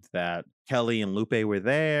loved that Kelly and Lupe were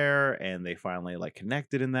there and they finally like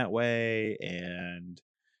connected in that way. And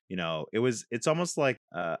you know, it's almost like,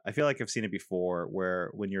 I feel like I've seen it before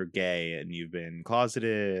where when you're gay and you've been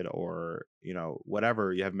closeted or, you know,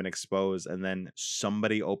 whatever, you haven't been exposed and then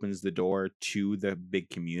somebody opens the door to the big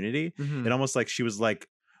community. It almost like she was like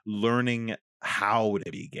learning how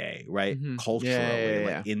to be gay, right? Culturally,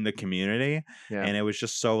 like in the community. And it was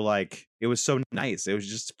just so like, it was so nice. It was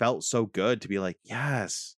just felt so good to be like,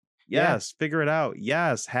 yes, figure it out.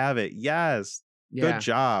 Yes, have it. Yes. Good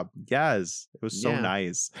job. Yes. It was so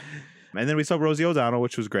nice. And then we saw Rosie O'Donnell,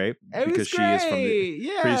 which was great because she is from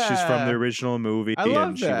the original movie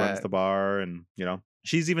and she runs the bar. And, you know,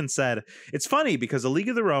 she's even said, it's funny because A League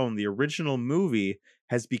of Their Own, the original movie,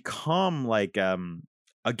 has become like a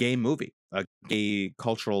gay movie, a gay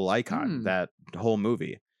cultural icon, that whole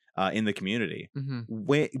movie. in the community.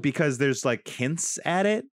 Mhm. Because there's like hints at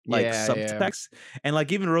it, like Yeah, subtext, and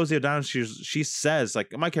like even Rosie O'Donnell, she says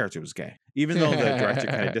like my character was gay, even though the director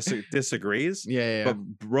kind of disagrees. Yeah. But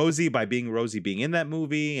Rosie, being in that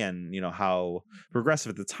movie, and you know how progressive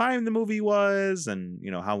at the time the movie was, and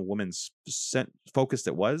you know how women's focused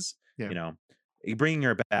it was, Yeah. you know, bringing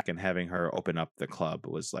her back and having her open up the club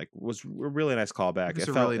was a really nice callback. It was It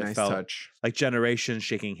a felt, really nice felt touch. like generations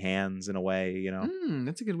shaking hands in a way, you know,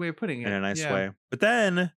 That's a good way of putting it. in a nice Yeah. way. But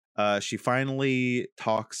then she finally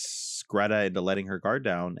talks Greta into letting her guard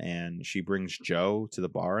down, and she brings Joe to the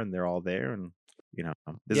bar, and they're all there. And you know,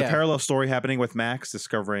 there's a Yeah. parallel story happening with Max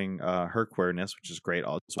discovering her queerness, which is great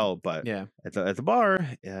as well. But Yeah. at the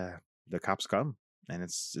bar, the cops come, and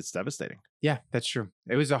it's devastating. Yeah, that's true.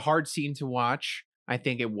 It was a hard scene to watch. I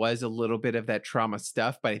think it was a little bit of that trauma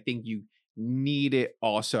stuff, but I think you need it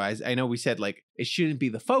also. As I know we said, like, it shouldn't be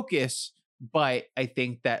the focus, but I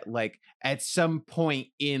think that, like, at some point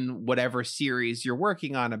in whatever series you're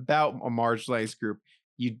working on about a marginalized group,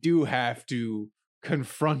 you do have to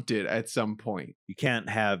confront it at some point. You can't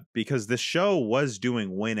have, because the show was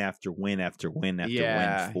doing win after win after win after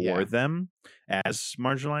Yeah, win for them as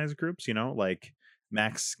marginalized groups, you know, like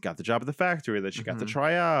Max got the job at the factory, that she got to Mhm.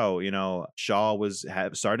 try out, you know, Shaw was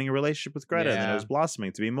starting a relationship with Greta, and then it Yeah. was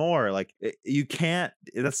blossoming to be more like you can't,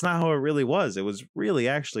 that's not how it really was. It was really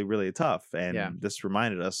actually really tough. And Yeah. this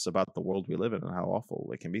reminded us about the world we live in and how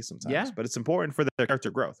awful it can be sometimes. Yeah. But it's important for their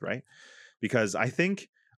character growth, right? Because I think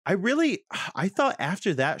I thought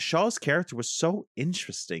after that Shaw's character was so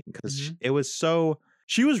interesting, because Mhm. it was so,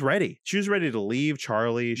 she was ready to leave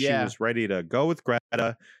Charlie. She Yeah. was ready to go with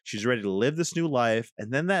Greta. She's ready to live this new life,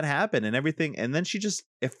 and then that happened and everything, and then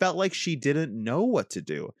it felt like she didn't know what to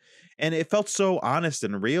do, and it felt so honest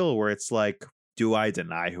and real, where it's like, do I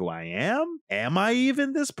deny who I am I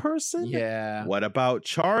even this person? Yeah. What about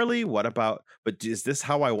Charlie? But is this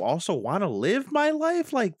how I also want to live my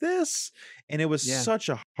life, like this? And it was Yeah. such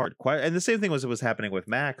a hard question. And the same thing was happening with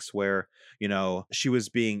Max, where, you know, she was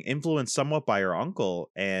being influenced somewhat by her uncle,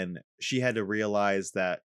 and she had to realize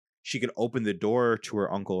that she could open the door to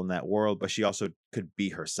her uncle in that world, but she also could be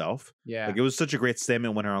herself. Yeah. Like, it was such a great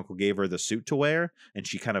statement when her uncle gave her the suit to wear, and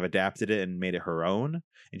she kind of adapted it and made it her own.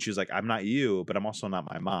 And she was like, I'm not you, but I'm also not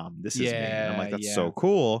my mom. This is me. And I'm like, that's Yeah. so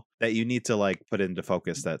cool that you need to like put into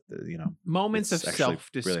focus that, you know, Moments it's of actually really hard.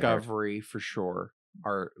 self-discovery for sure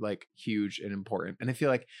are like huge and important. And I feel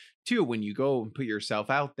like too, when you go and put yourself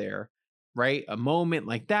out there, right? A moment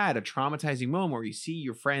like that, a traumatizing moment where you see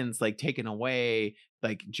your friends like taken away,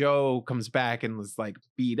 like Joe comes back and was like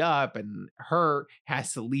beat up and hurt,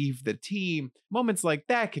 has to leave the team. Moments like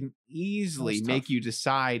that can easily That's make tough. you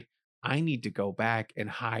decide, I need to go back and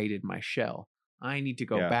hide in my shell. I need to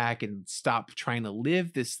go Yeah. back and stop trying to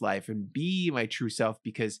live this life and be my true self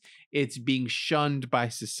because it's being shunned by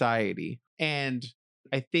society. And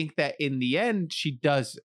I think that in the end, she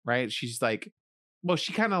does it, right? She's like, well,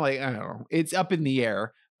 she kind of like, I don't know, it's up in the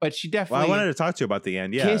air, but she Well, definitely I wanted to talk to you about the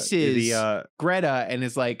end. Yeah. kisses The Greta and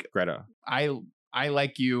is like, Greta. I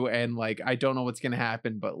like you, and like I don't know what's gonna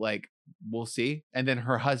happen, but like we'll see. And then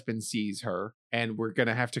her husband sees her, and we're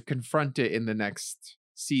gonna have to confront it in the next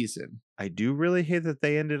season. I do really hate that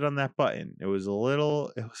they ended on that button. It was a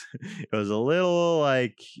little it was a little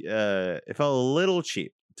like it felt a little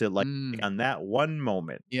cheap to like on that one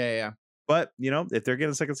moment. Yeah. But you know, if they're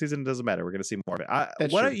getting a second season, it doesn't matter. We're gonna see more of it.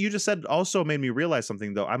 That's What true. you just said also made me realize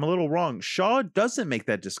something, though. I'm a little wrong. Shaw doesn't make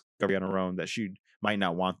that discovery on her own that she might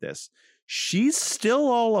not want this. She's still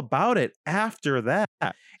all about it after that.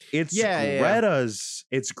 It's Yeah. Greta's.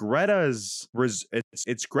 It's Greta's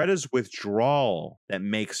withdrawal that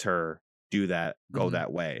makes her do that, go Mhm.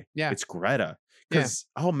 that way. Yeah. It's Greta. Yeah. Because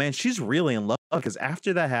oh man, she's really in love. Because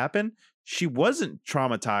after that happened, she wasn't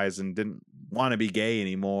traumatized and didn't want to be gay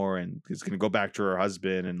anymore, and is going to go back to her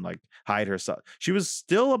husband and like hide herself. She was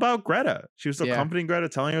still about Greta. She was still Yeah. comforting Greta,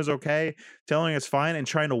 telling her it's okay, telling her it's fine, and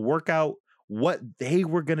trying to work out what they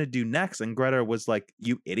were going to do next. And Greta was like,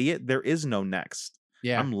 "You idiot! There is no next.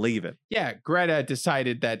 Yeah. I'm leaving." Yeah. Greta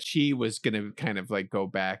decided that she was gonna kind of like go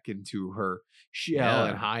back into her shell Yeah.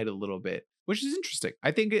 and hide a little bit, which is interesting.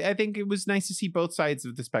 I think it was nice to see both sides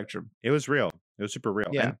of the spectrum. It was real. It was super real.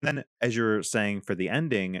 Yeah. And then, as you're saying for the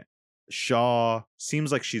ending, Shaw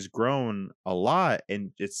seems like she's grown a lot,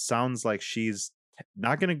 and it sounds like she's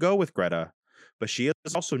not going to go with Greta, but she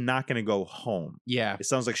is also not going to go home. Yeah. It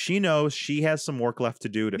sounds like she knows she has some work left to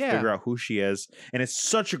do to Yeah. figure out who she is, and it's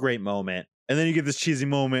such a great moment. And then you get this cheesy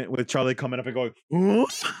moment with Charlie coming up and going, "Ooh."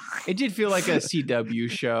 It did feel like a CW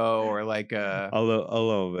show or like a a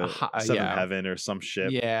little bit. Seventh yeah. Heaven or some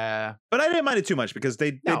shit. Yeah. But I didn't mind it too much because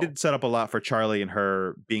they No. did set up a lot for Charlie and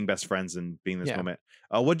her being best friends and being this Yeah. moment.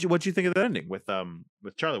 What'd you think of the ending with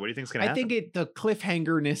Charlie? What do you think is gonna I happen? think the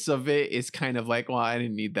cliffhangerness of it is kind of like, well, I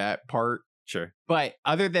didn't need that part. Sure. But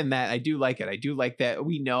other than that, I do like it. I do like that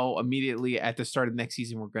we know immediately at the start of next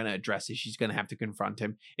season we're going to address it. She's going to have to confront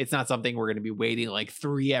him. It's not something we're going to be waiting like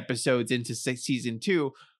 3 episodes into season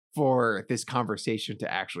 2 for this conversation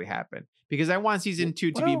to actually happen. Because I want season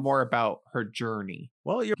 2 to be Well- more about her journey.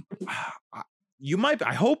 Well, you might.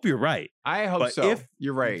 I hope you're right. I hope But so. if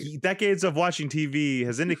You're right. Decades of watching TV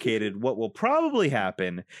has indicated what will probably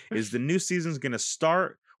happen is the new season's going to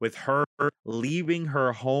start with her leaving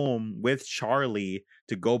her home with Charlie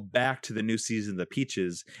to go back to the new season of the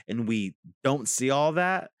Peaches, and we don't see all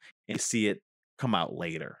that and see it come out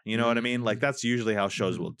later. You know what I mean? Like that's usually how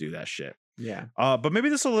shows will do that shit. Yeah. But maybe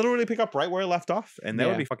this will literally pick up right where it left off, and that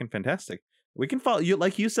would Yeah. be fucking fantastic. We can follow you,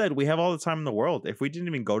 like you said. We have all the time in the world. If we didn't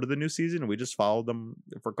even go to the new season and we just followed them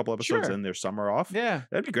for a couple episodes Sure. in their summer off, Yeah.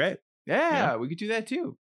 that'd be great. Yeah. We could do that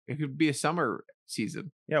too. It could be a summer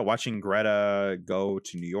season. Yeah, watching Greta go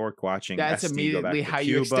to New York, watching That's Esty go back immediately to how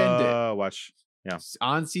Cuba, you extend it. Watch,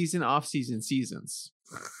 On season, off season, seasons.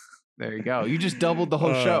 There you go. You just doubled the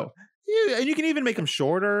whole show. yeah, and you can even make them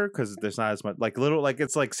shorter because there's not as much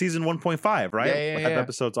it's like season 1.5, right? Yeah, 5 yeah.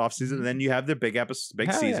 episodes off season, and then you have the big episode, big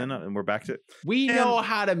Hell yeah. season, and we're back to. We Man, know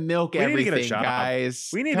how to milk we need to get a everything, job. guys.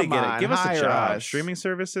 We need Come to get on, it. Give us a hire job. us. Streaming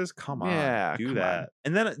services, come on, Yeah, do come that. on.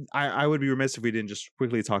 And then I would be remiss if we didn't just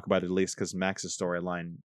quickly talk about it at least because Max's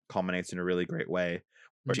storyline culminates in a really great way,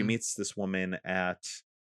 where she Mhm. meets this woman at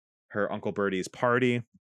her Uncle Birdie's party.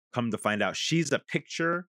 Come to find out, she's a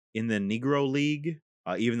picture in the Negro League.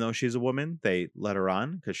 Even though she's a woman, they let her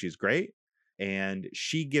on because she's great. And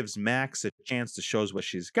she gives Max a chance to show us what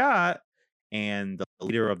she's got. And the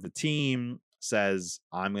leader of the team says,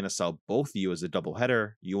 I'm going to sell both of you as a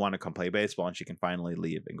doubleheader. You want to come play baseball? And she can finally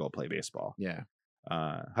leave and go play baseball. Yeah.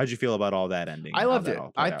 How'd you feel about all that ending? I and how loved that it.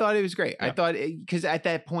 all I played out? thought it was great. I Yeah. thought because at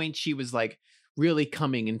that point she was like really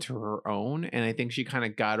coming into her own. And I think she kind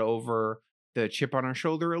of got over the chip on her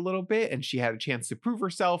shoulder a little bit and she had a chance to prove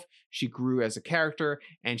herself. She grew as a character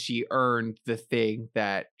and she earned the thing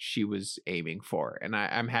that she was aiming for. And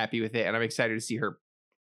I'm happy with it. And I'm excited to see her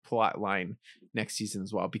plot line next season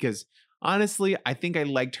as well. Because honestly, I think I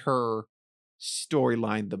liked her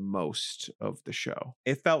storyline the most of the show.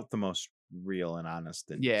 It felt the most real and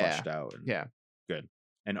honest and Yeah. fleshed out. And Yeah. good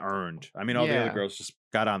and earned. I mean, all the other Yeah. girls just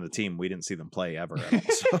got on the team. We didn't see them play ever. At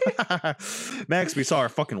all. So Max, we saw her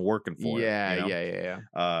fucking working for it. Yeah, you know?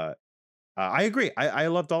 yeah. I agree. I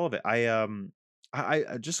loved all of it.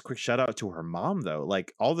 I just a quick shout out to her mom though.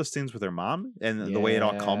 Like all the scenes with her mom and the way it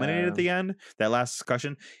all culminated Yeah. at the end. That last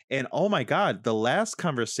discussion, and oh my god, the last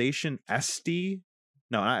conversation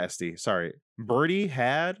Birdie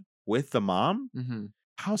had with the mom. Mm-hmm.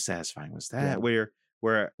 How satisfying was Yeah. that?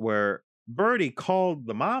 Where Birdie called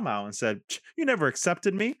the mom out and said, "You never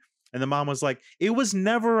accepted me." And the mom was like, "It was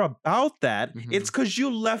never about that. Mhm. It's because you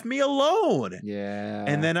left me alone." Yeah.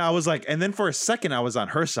 And then I was like, and then for a second I was on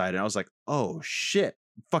her side and I was like, "Oh shit,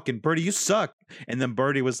 fucking Birdie, you suck." And then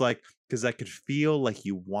Birdie was like, "Because I could feel like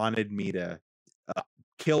you wanted me to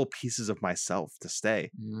kill pieces of myself to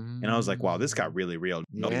stay." And I was like, "Wow, this got really real."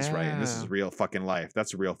 Nobody's right, and this is Yeah. real fucking life.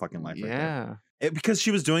 That's real fucking life, right there. Yeah. Because she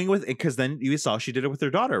was doing it because then you saw she did it with her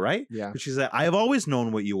daughter, right? Yeah. She said, "I have always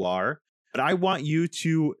known what you are, but I want you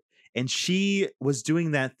to." And she was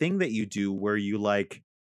doing that thing that you do where you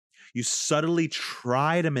subtly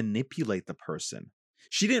try to manipulate the person.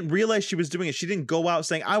 She didn't realize she was doing it. She didn't go out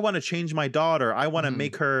saying, "I want to change my daughter. I want to Mhm.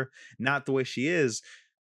 make her not the way she is."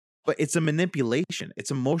 But it's a manipulation.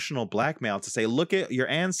 It's emotional blackmail to say, "Look at your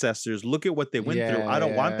ancestors. Look at what they went through. I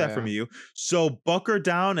don't want that from you. So bucker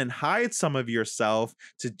down and hide some of yourself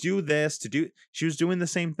to do this, to do." She was doing the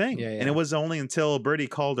same thing. Yeah, And yeah. it was only until Birdie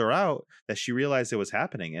called her out that she realized it was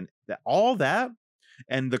happening. And all that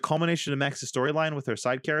and the culmination of Max's storyline with her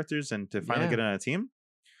side characters and to finally Yeah. get on a team.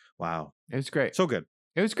 Wow. It was great. So good.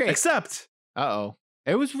 It was great. Except Uh-oh.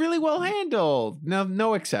 It was really well handled.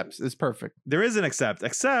 No accepts. It's perfect. there is an except.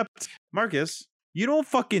 Except, Marcus, you don't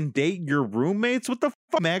fucking date your roommates. What the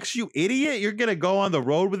fuck, Max? You idiot! You're gonna go on the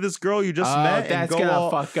road with this girl you just met. That's and go gonna all...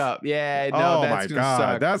 fuck up. Yeah, no, oh that's my gonna god,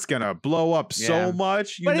 suck. that's gonna blow up Yeah. so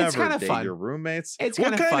much. You But it's never kinda date fun. your roommates. It's what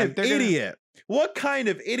kinda kind fun. of They're gonna- idiot? What kind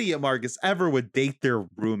of idiot, Marcus, ever would date their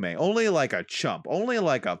roommate? Only like a chump. Only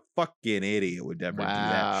like a fucking idiot would ever do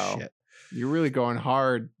Wow. that shit. You're really going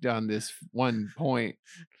hard on this one point.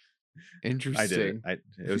 Interesting.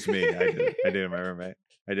 It was me. I did it. I did it in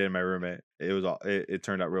my roommate. It was all. It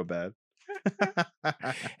turned out real bad.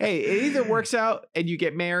 Hey, it either works out and you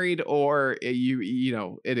get married, or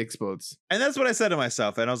it explodes. And that's what I said to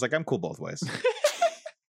myself, and I was like, I'm cool both ways.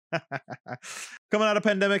 Coming out of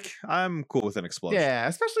pandemic, I'm cool with an explosion. Yeah,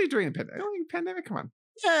 especially during the pandemic. Come on.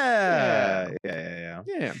 Yeah.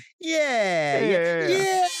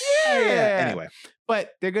 Anyway,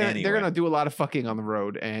 but they're gonna do a lot of fucking on the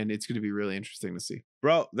road, and it's gonna be really interesting to see.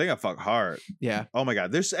 bro, they got fuck hard. Yeah. Oh my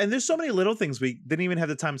god. There's so many little things we didn't even have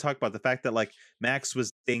the time to talk about. The fact that like Max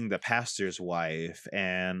was dating the pastor's wife,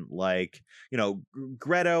 and like, you know,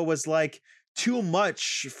 Greta was like too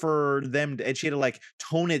much for them, and she had to like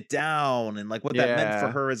tone it down, and like what that meant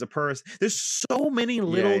for her as a person. There's so many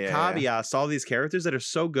little caveats to all these characters that are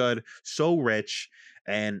so good, so rich.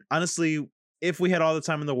 And honestly, if we had all the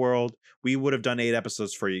time in the world, we would have done 8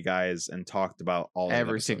 episodes for you guys and talked about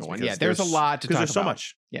every single one. Yeah, there's a lot to talk about. There's so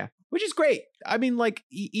much. Yeah, which is great. I mean, like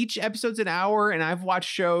each episode's an hour, and I've watched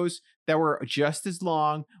shows that were just as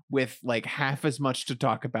long with like half as much to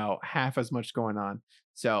talk about, half as much going on.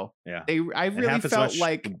 So yeah, I really felt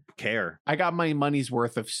like I got my money's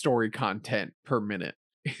worth of story content per minute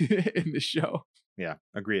in the show. Yeah,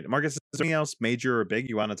 agreed. Marcus, is there anything else major or big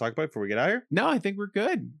you want to talk about before we get out of here? No, I think we're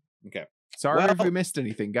good. Okay. Sorry if we missed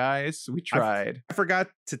anything, guys. We tried. I forgot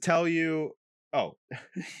to tell you. Oh,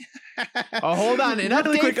 hold on. An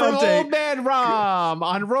really update from Old Man Rom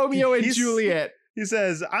on Romeo and Juliet. He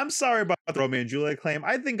says, I'm sorry about the Romeo and Juliet claim.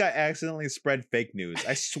 I think I accidentally spread fake news.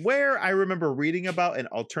 I swear I remember reading about an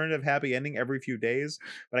alternative happy ending every few days,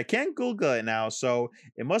 but I can't Google it now, so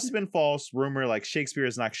it must have been false rumor, like Shakespeare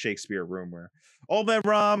is not Shakespeare rumor. Old Man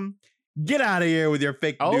Rom, get out of here with your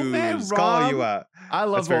fake Old news. Man Rom, call you out. I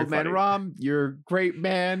love Old Man Rom. You're a great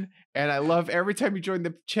man, and I love every time you join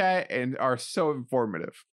the chat and are so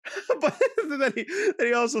informative. But then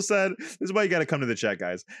he also said, this is why you got to come to the chat,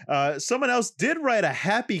 guys. Someone else did write a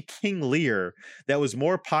happy King Lear that was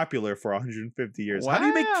more popular for 150 years. Wow. How do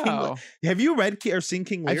you make King Lear? Have you read or seen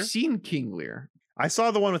King Lear? I've seen King Lear. I saw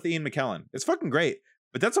the one with Ian McKellen. It's fucking great.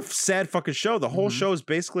 But that's a sad fucking show. The whole show is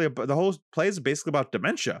basically the whole play is basically about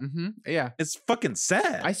dementia. Yeah, it's fucking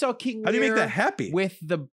sad. I saw King Lear. How do you make that happy? With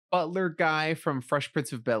the butler guy from Fresh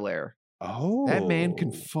Prince of Bel-Air. Oh, that man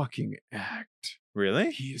can fucking act.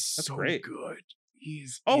 Really? He is That's so great. Good.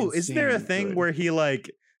 He's isn't there a thing where he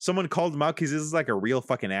like someone called him out because this is like a real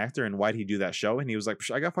fucking actor, and why'd he do that show? And he was like,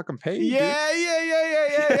 I got fucking paid. Yeah.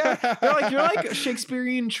 They're like, you're like a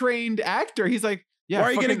Shakespearean trained actor. He's like, yeah. Why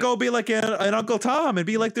are you gonna go be like an Uncle Tom and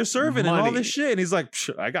be like their servant and all this shit? And he's like,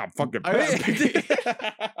 I got fucking paid.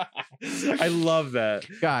 I love that.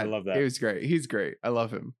 God, I love that. It was great. He's great. I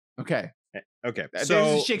love him. Okay. So there's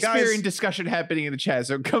a Shakespearean discussion happening in the chat,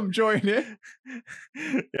 so come join it.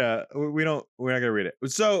 Yeah, we're not gonna read it.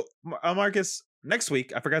 So Marcus, next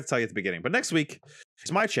week, I forgot to tell you at the beginning, but next week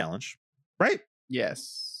is my challenge, right?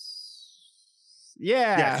 Yes.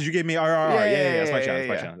 Yeah, because you gave me RRR. Yeah, it's my challenge.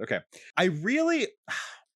 My challenge. Okay.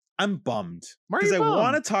 I'm bummed because I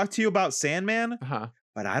want to talk to you about Sandman,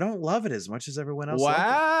 but I don't love it as much as everyone else.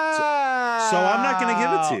 Wow. So I'm not gonna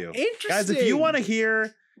give it to you. Interesting. Guys, if you want to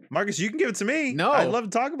hear Marcus, you can give it to me. No, I'd love to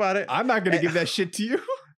talk about it. I'm not going to give that shit to you.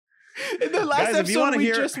 In the last episode we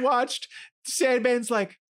just watched, Sandman's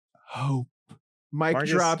like, hope. Mike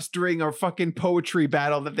drops during a fucking poetry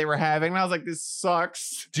battle that they were having. And I was like, this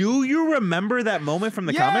sucks. Do you remember that moment from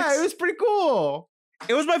the comics? Yeah, it was pretty cool.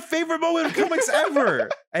 It was my favorite moment of comics ever.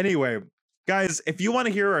 Anyway, guys, if you want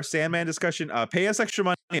to hear our Sandman discussion, pay us extra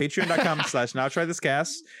money at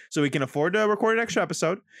patreon.com/nowtrythiscast so we can afford to record an extra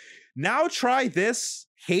episode. Now Try This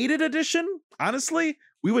Hated Edition. Honestly,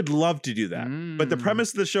 we would love to do that. But the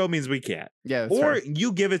premise of the show means we can't. Yeah. Or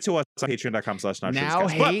you give it to us on patreon.com/nowtrythiscast. Now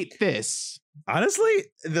hate this. Honestly,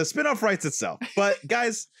 the spinoff writes itself. But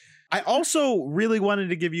guys, I also really wanted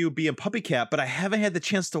to give you Bee and Puppy Cat, but I haven't had the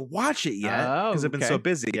chance to watch it yet because I've been so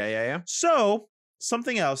busy. Yeah. So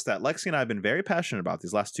something else that Lexi and I have been very passionate about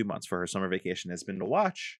these last 2 months for her summer vacation has been to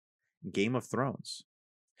watch Game of Thrones.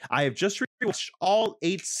 I have just rewatched all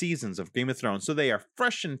 8 seasons of Game of Thrones, so they are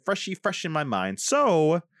fresh in my mind.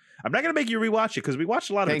 So I'm not going to make you rewatch it because we watched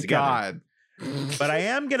a lot of it together. Thank God. But I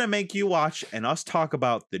am going to make you watch and us talk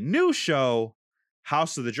about the new show,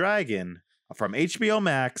 House of the Dragon, from HBO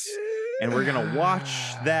Max. And we're going to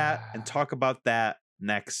watch that and talk about that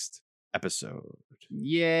next episode.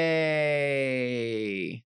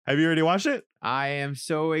 Yay. Have you already watched it? I am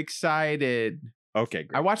so excited. Okay,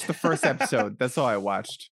 great. I watched the first episode. That's all I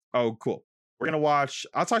watched. Oh, cool. We're going to watch.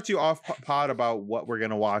 I'll talk to you off pod about what we're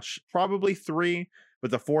going to watch. Probably 3,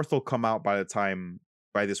 but the 4th will come out by the time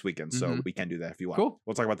by this weekend, so Mhm. we can do that if you want. Cool.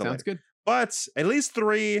 We'll talk about that Sounds later. good. But at least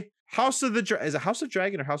 3 House of the is it House of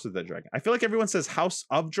Dragon or House of the Dragon? I feel like everyone says House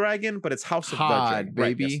of Dragon, but it's House of the Hod, Dragon,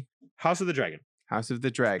 right, baby. yes. House of the Dragon. House of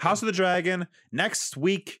the Dragon. House of the Dragon next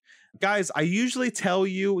week. Guys, I usually tell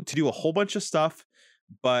you to do a whole bunch of stuff,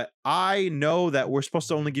 but I know that we're supposed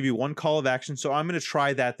to only give you one call of action, so I'm going to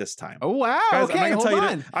try that this time. Oh wow. Guys, Okay, I'm not hold gonna tell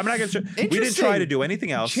on. you I'm not going to. We didn't try Interesting. to do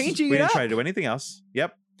anything else. Changing we it didn't try up. to do anything else.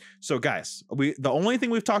 Yep. So guys, the only thing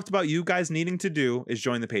we've talked about you guys needing to do is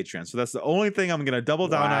join the Patreon. So that's the only thing I'm going to double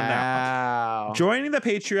down on now. Wow. Joining the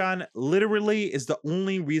Patreon literally is the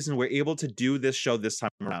only reason we're able to do this show this time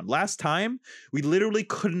around. Last time, we literally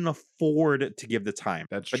couldn't afford to give the time.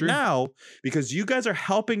 That's But true. now, because you guys are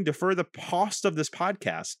helping defer the cost of this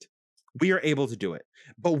podcast, we are able to do it.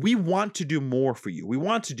 But we want to do more for you. We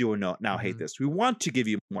want to do a Now Hate Mhm. This. We want to give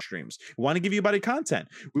you more streams. We want to give you buddy content.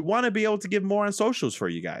 We want to be able to give more on socials for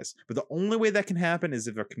you guys. But the only way that can happen is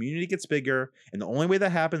if our community gets bigger. And the only way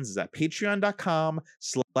that happens is at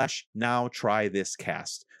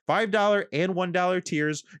patreon.com/nowtrythiscast. $5 and $1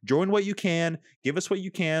 tiers. Join what you can. Give us what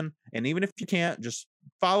you can. And even if you can't, just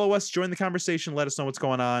follow us, join the conversation, let us know what's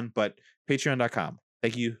going on. But patreon.com.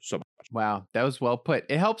 Thank you so much. Wow, that was well put.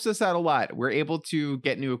 It helps us out a lot. We're able to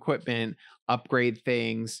get new equipment, upgrade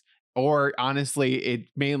things, or honestly, it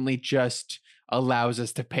mainly just allows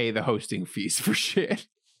us to pay the hosting fees for shit.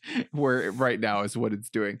 Where right now is what it's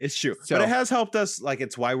doing. It's true. So- but it has helped us. Like,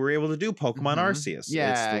 it's why we're able to do Pokemon Mhm. Arceus.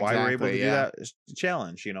 Yeah, It's why we're able to exactly, do yeah. that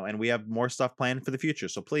challenge, and we have more stuff planned for the future.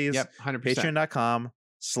 So please, Yep, 100%.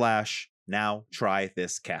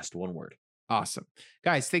 patreon.com/nowtrythiscast. One word. Awesome.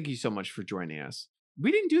 Guys, thank you so much for joining us.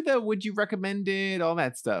 We didn't do the would you recommend it, all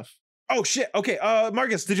that stuff. Oh shit. Okay.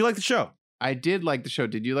 Marcus, did you like the show? I did like the show.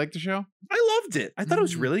 Did you like the show? I loved it. I thought it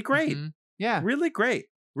was Mhm, really great. mhm. Yeah. Really great.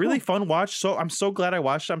 Really fun watch. So I'm so glad I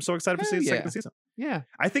watched it. I'm so excited to see Hell the second yeah. season. Yeah.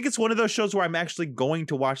 I think it's one of those shows where I'm actually going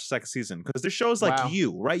to watch the second season because there's shows like Wow.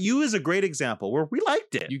 You, right? You is a great example where we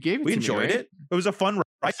liked it. You gave it We to enjoyed me, it. It was a fun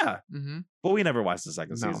ride. Yeah. Mm-hmm. But we never watched the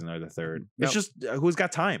second No. season or the third. Nope. It's just who's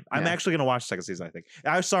got time. I'm Yeah. actually going to watch the second season, I think.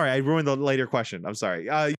 I'm sorry. I ruined the later question. I'm sorry.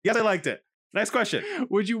 Yes, I liked it. Next question.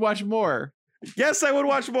 Would you watch more? Yes, I would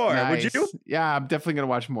watch more. Nice. Would you? Yeah, I'm definitely gonna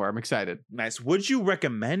watch more. I'm excited. Nice. Would you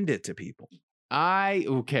recommend it to people?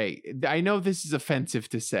 Okay. I know this is offensive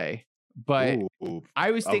to say, but Ooh.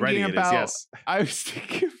 I was Already thinking it is, about yes. I was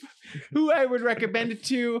thinking about who I would recommend it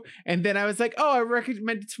to, and then I was like, oh, I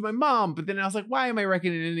recommend it to my mom. But then I was like, why am I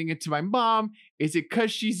recommending it to my mom? Is it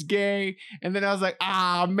because she's gay? And then I was like,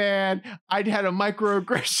 man, I'd had a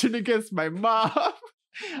microaggression against my mom.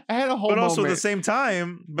 I had a whole But also at moment. the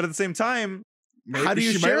same time, how do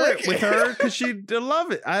you She might share like it with her? Because she'd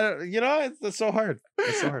love it. I don't. It's so hard.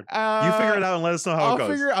 It's so hard. You figure it out and let us know how it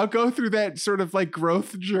goes. I'll go through that sort of like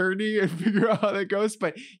growth journey and figure out how that goes.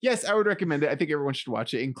 But yes, I would recommend it. I think everyone should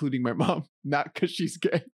watch it, including my mom, not because she's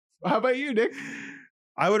gay. How about you, Nick?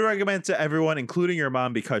 I would recommend it to everyone, including your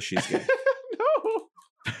mom, because she's gay.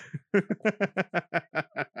 No.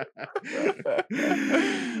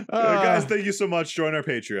 Guys, thank you so much. Join our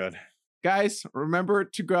Patreon. Guys, remember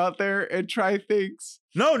to go out there and try things.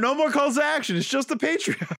 No more calls to action. It's just the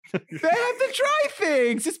Patreon. They have to try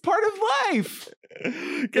things. It's part of life.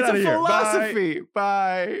 Get It's out a of here. Bye. philosophy.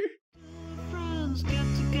 Bye. Friends get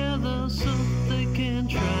together so they can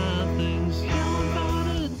try things. How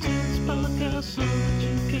about it? It's podcast so that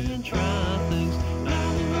you can try things.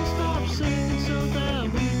 Now we will stop singing so that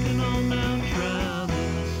we can all now try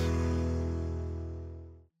this.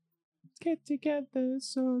 Get together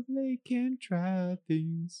so they can try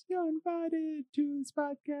things. You're invited to this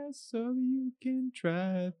podcast so you can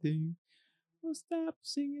try things. We'll stop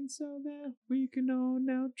singing so that we can all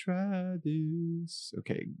now try this.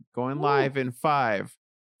 Okay, going live in 5,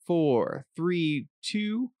 4, 3,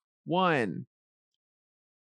 2, 1.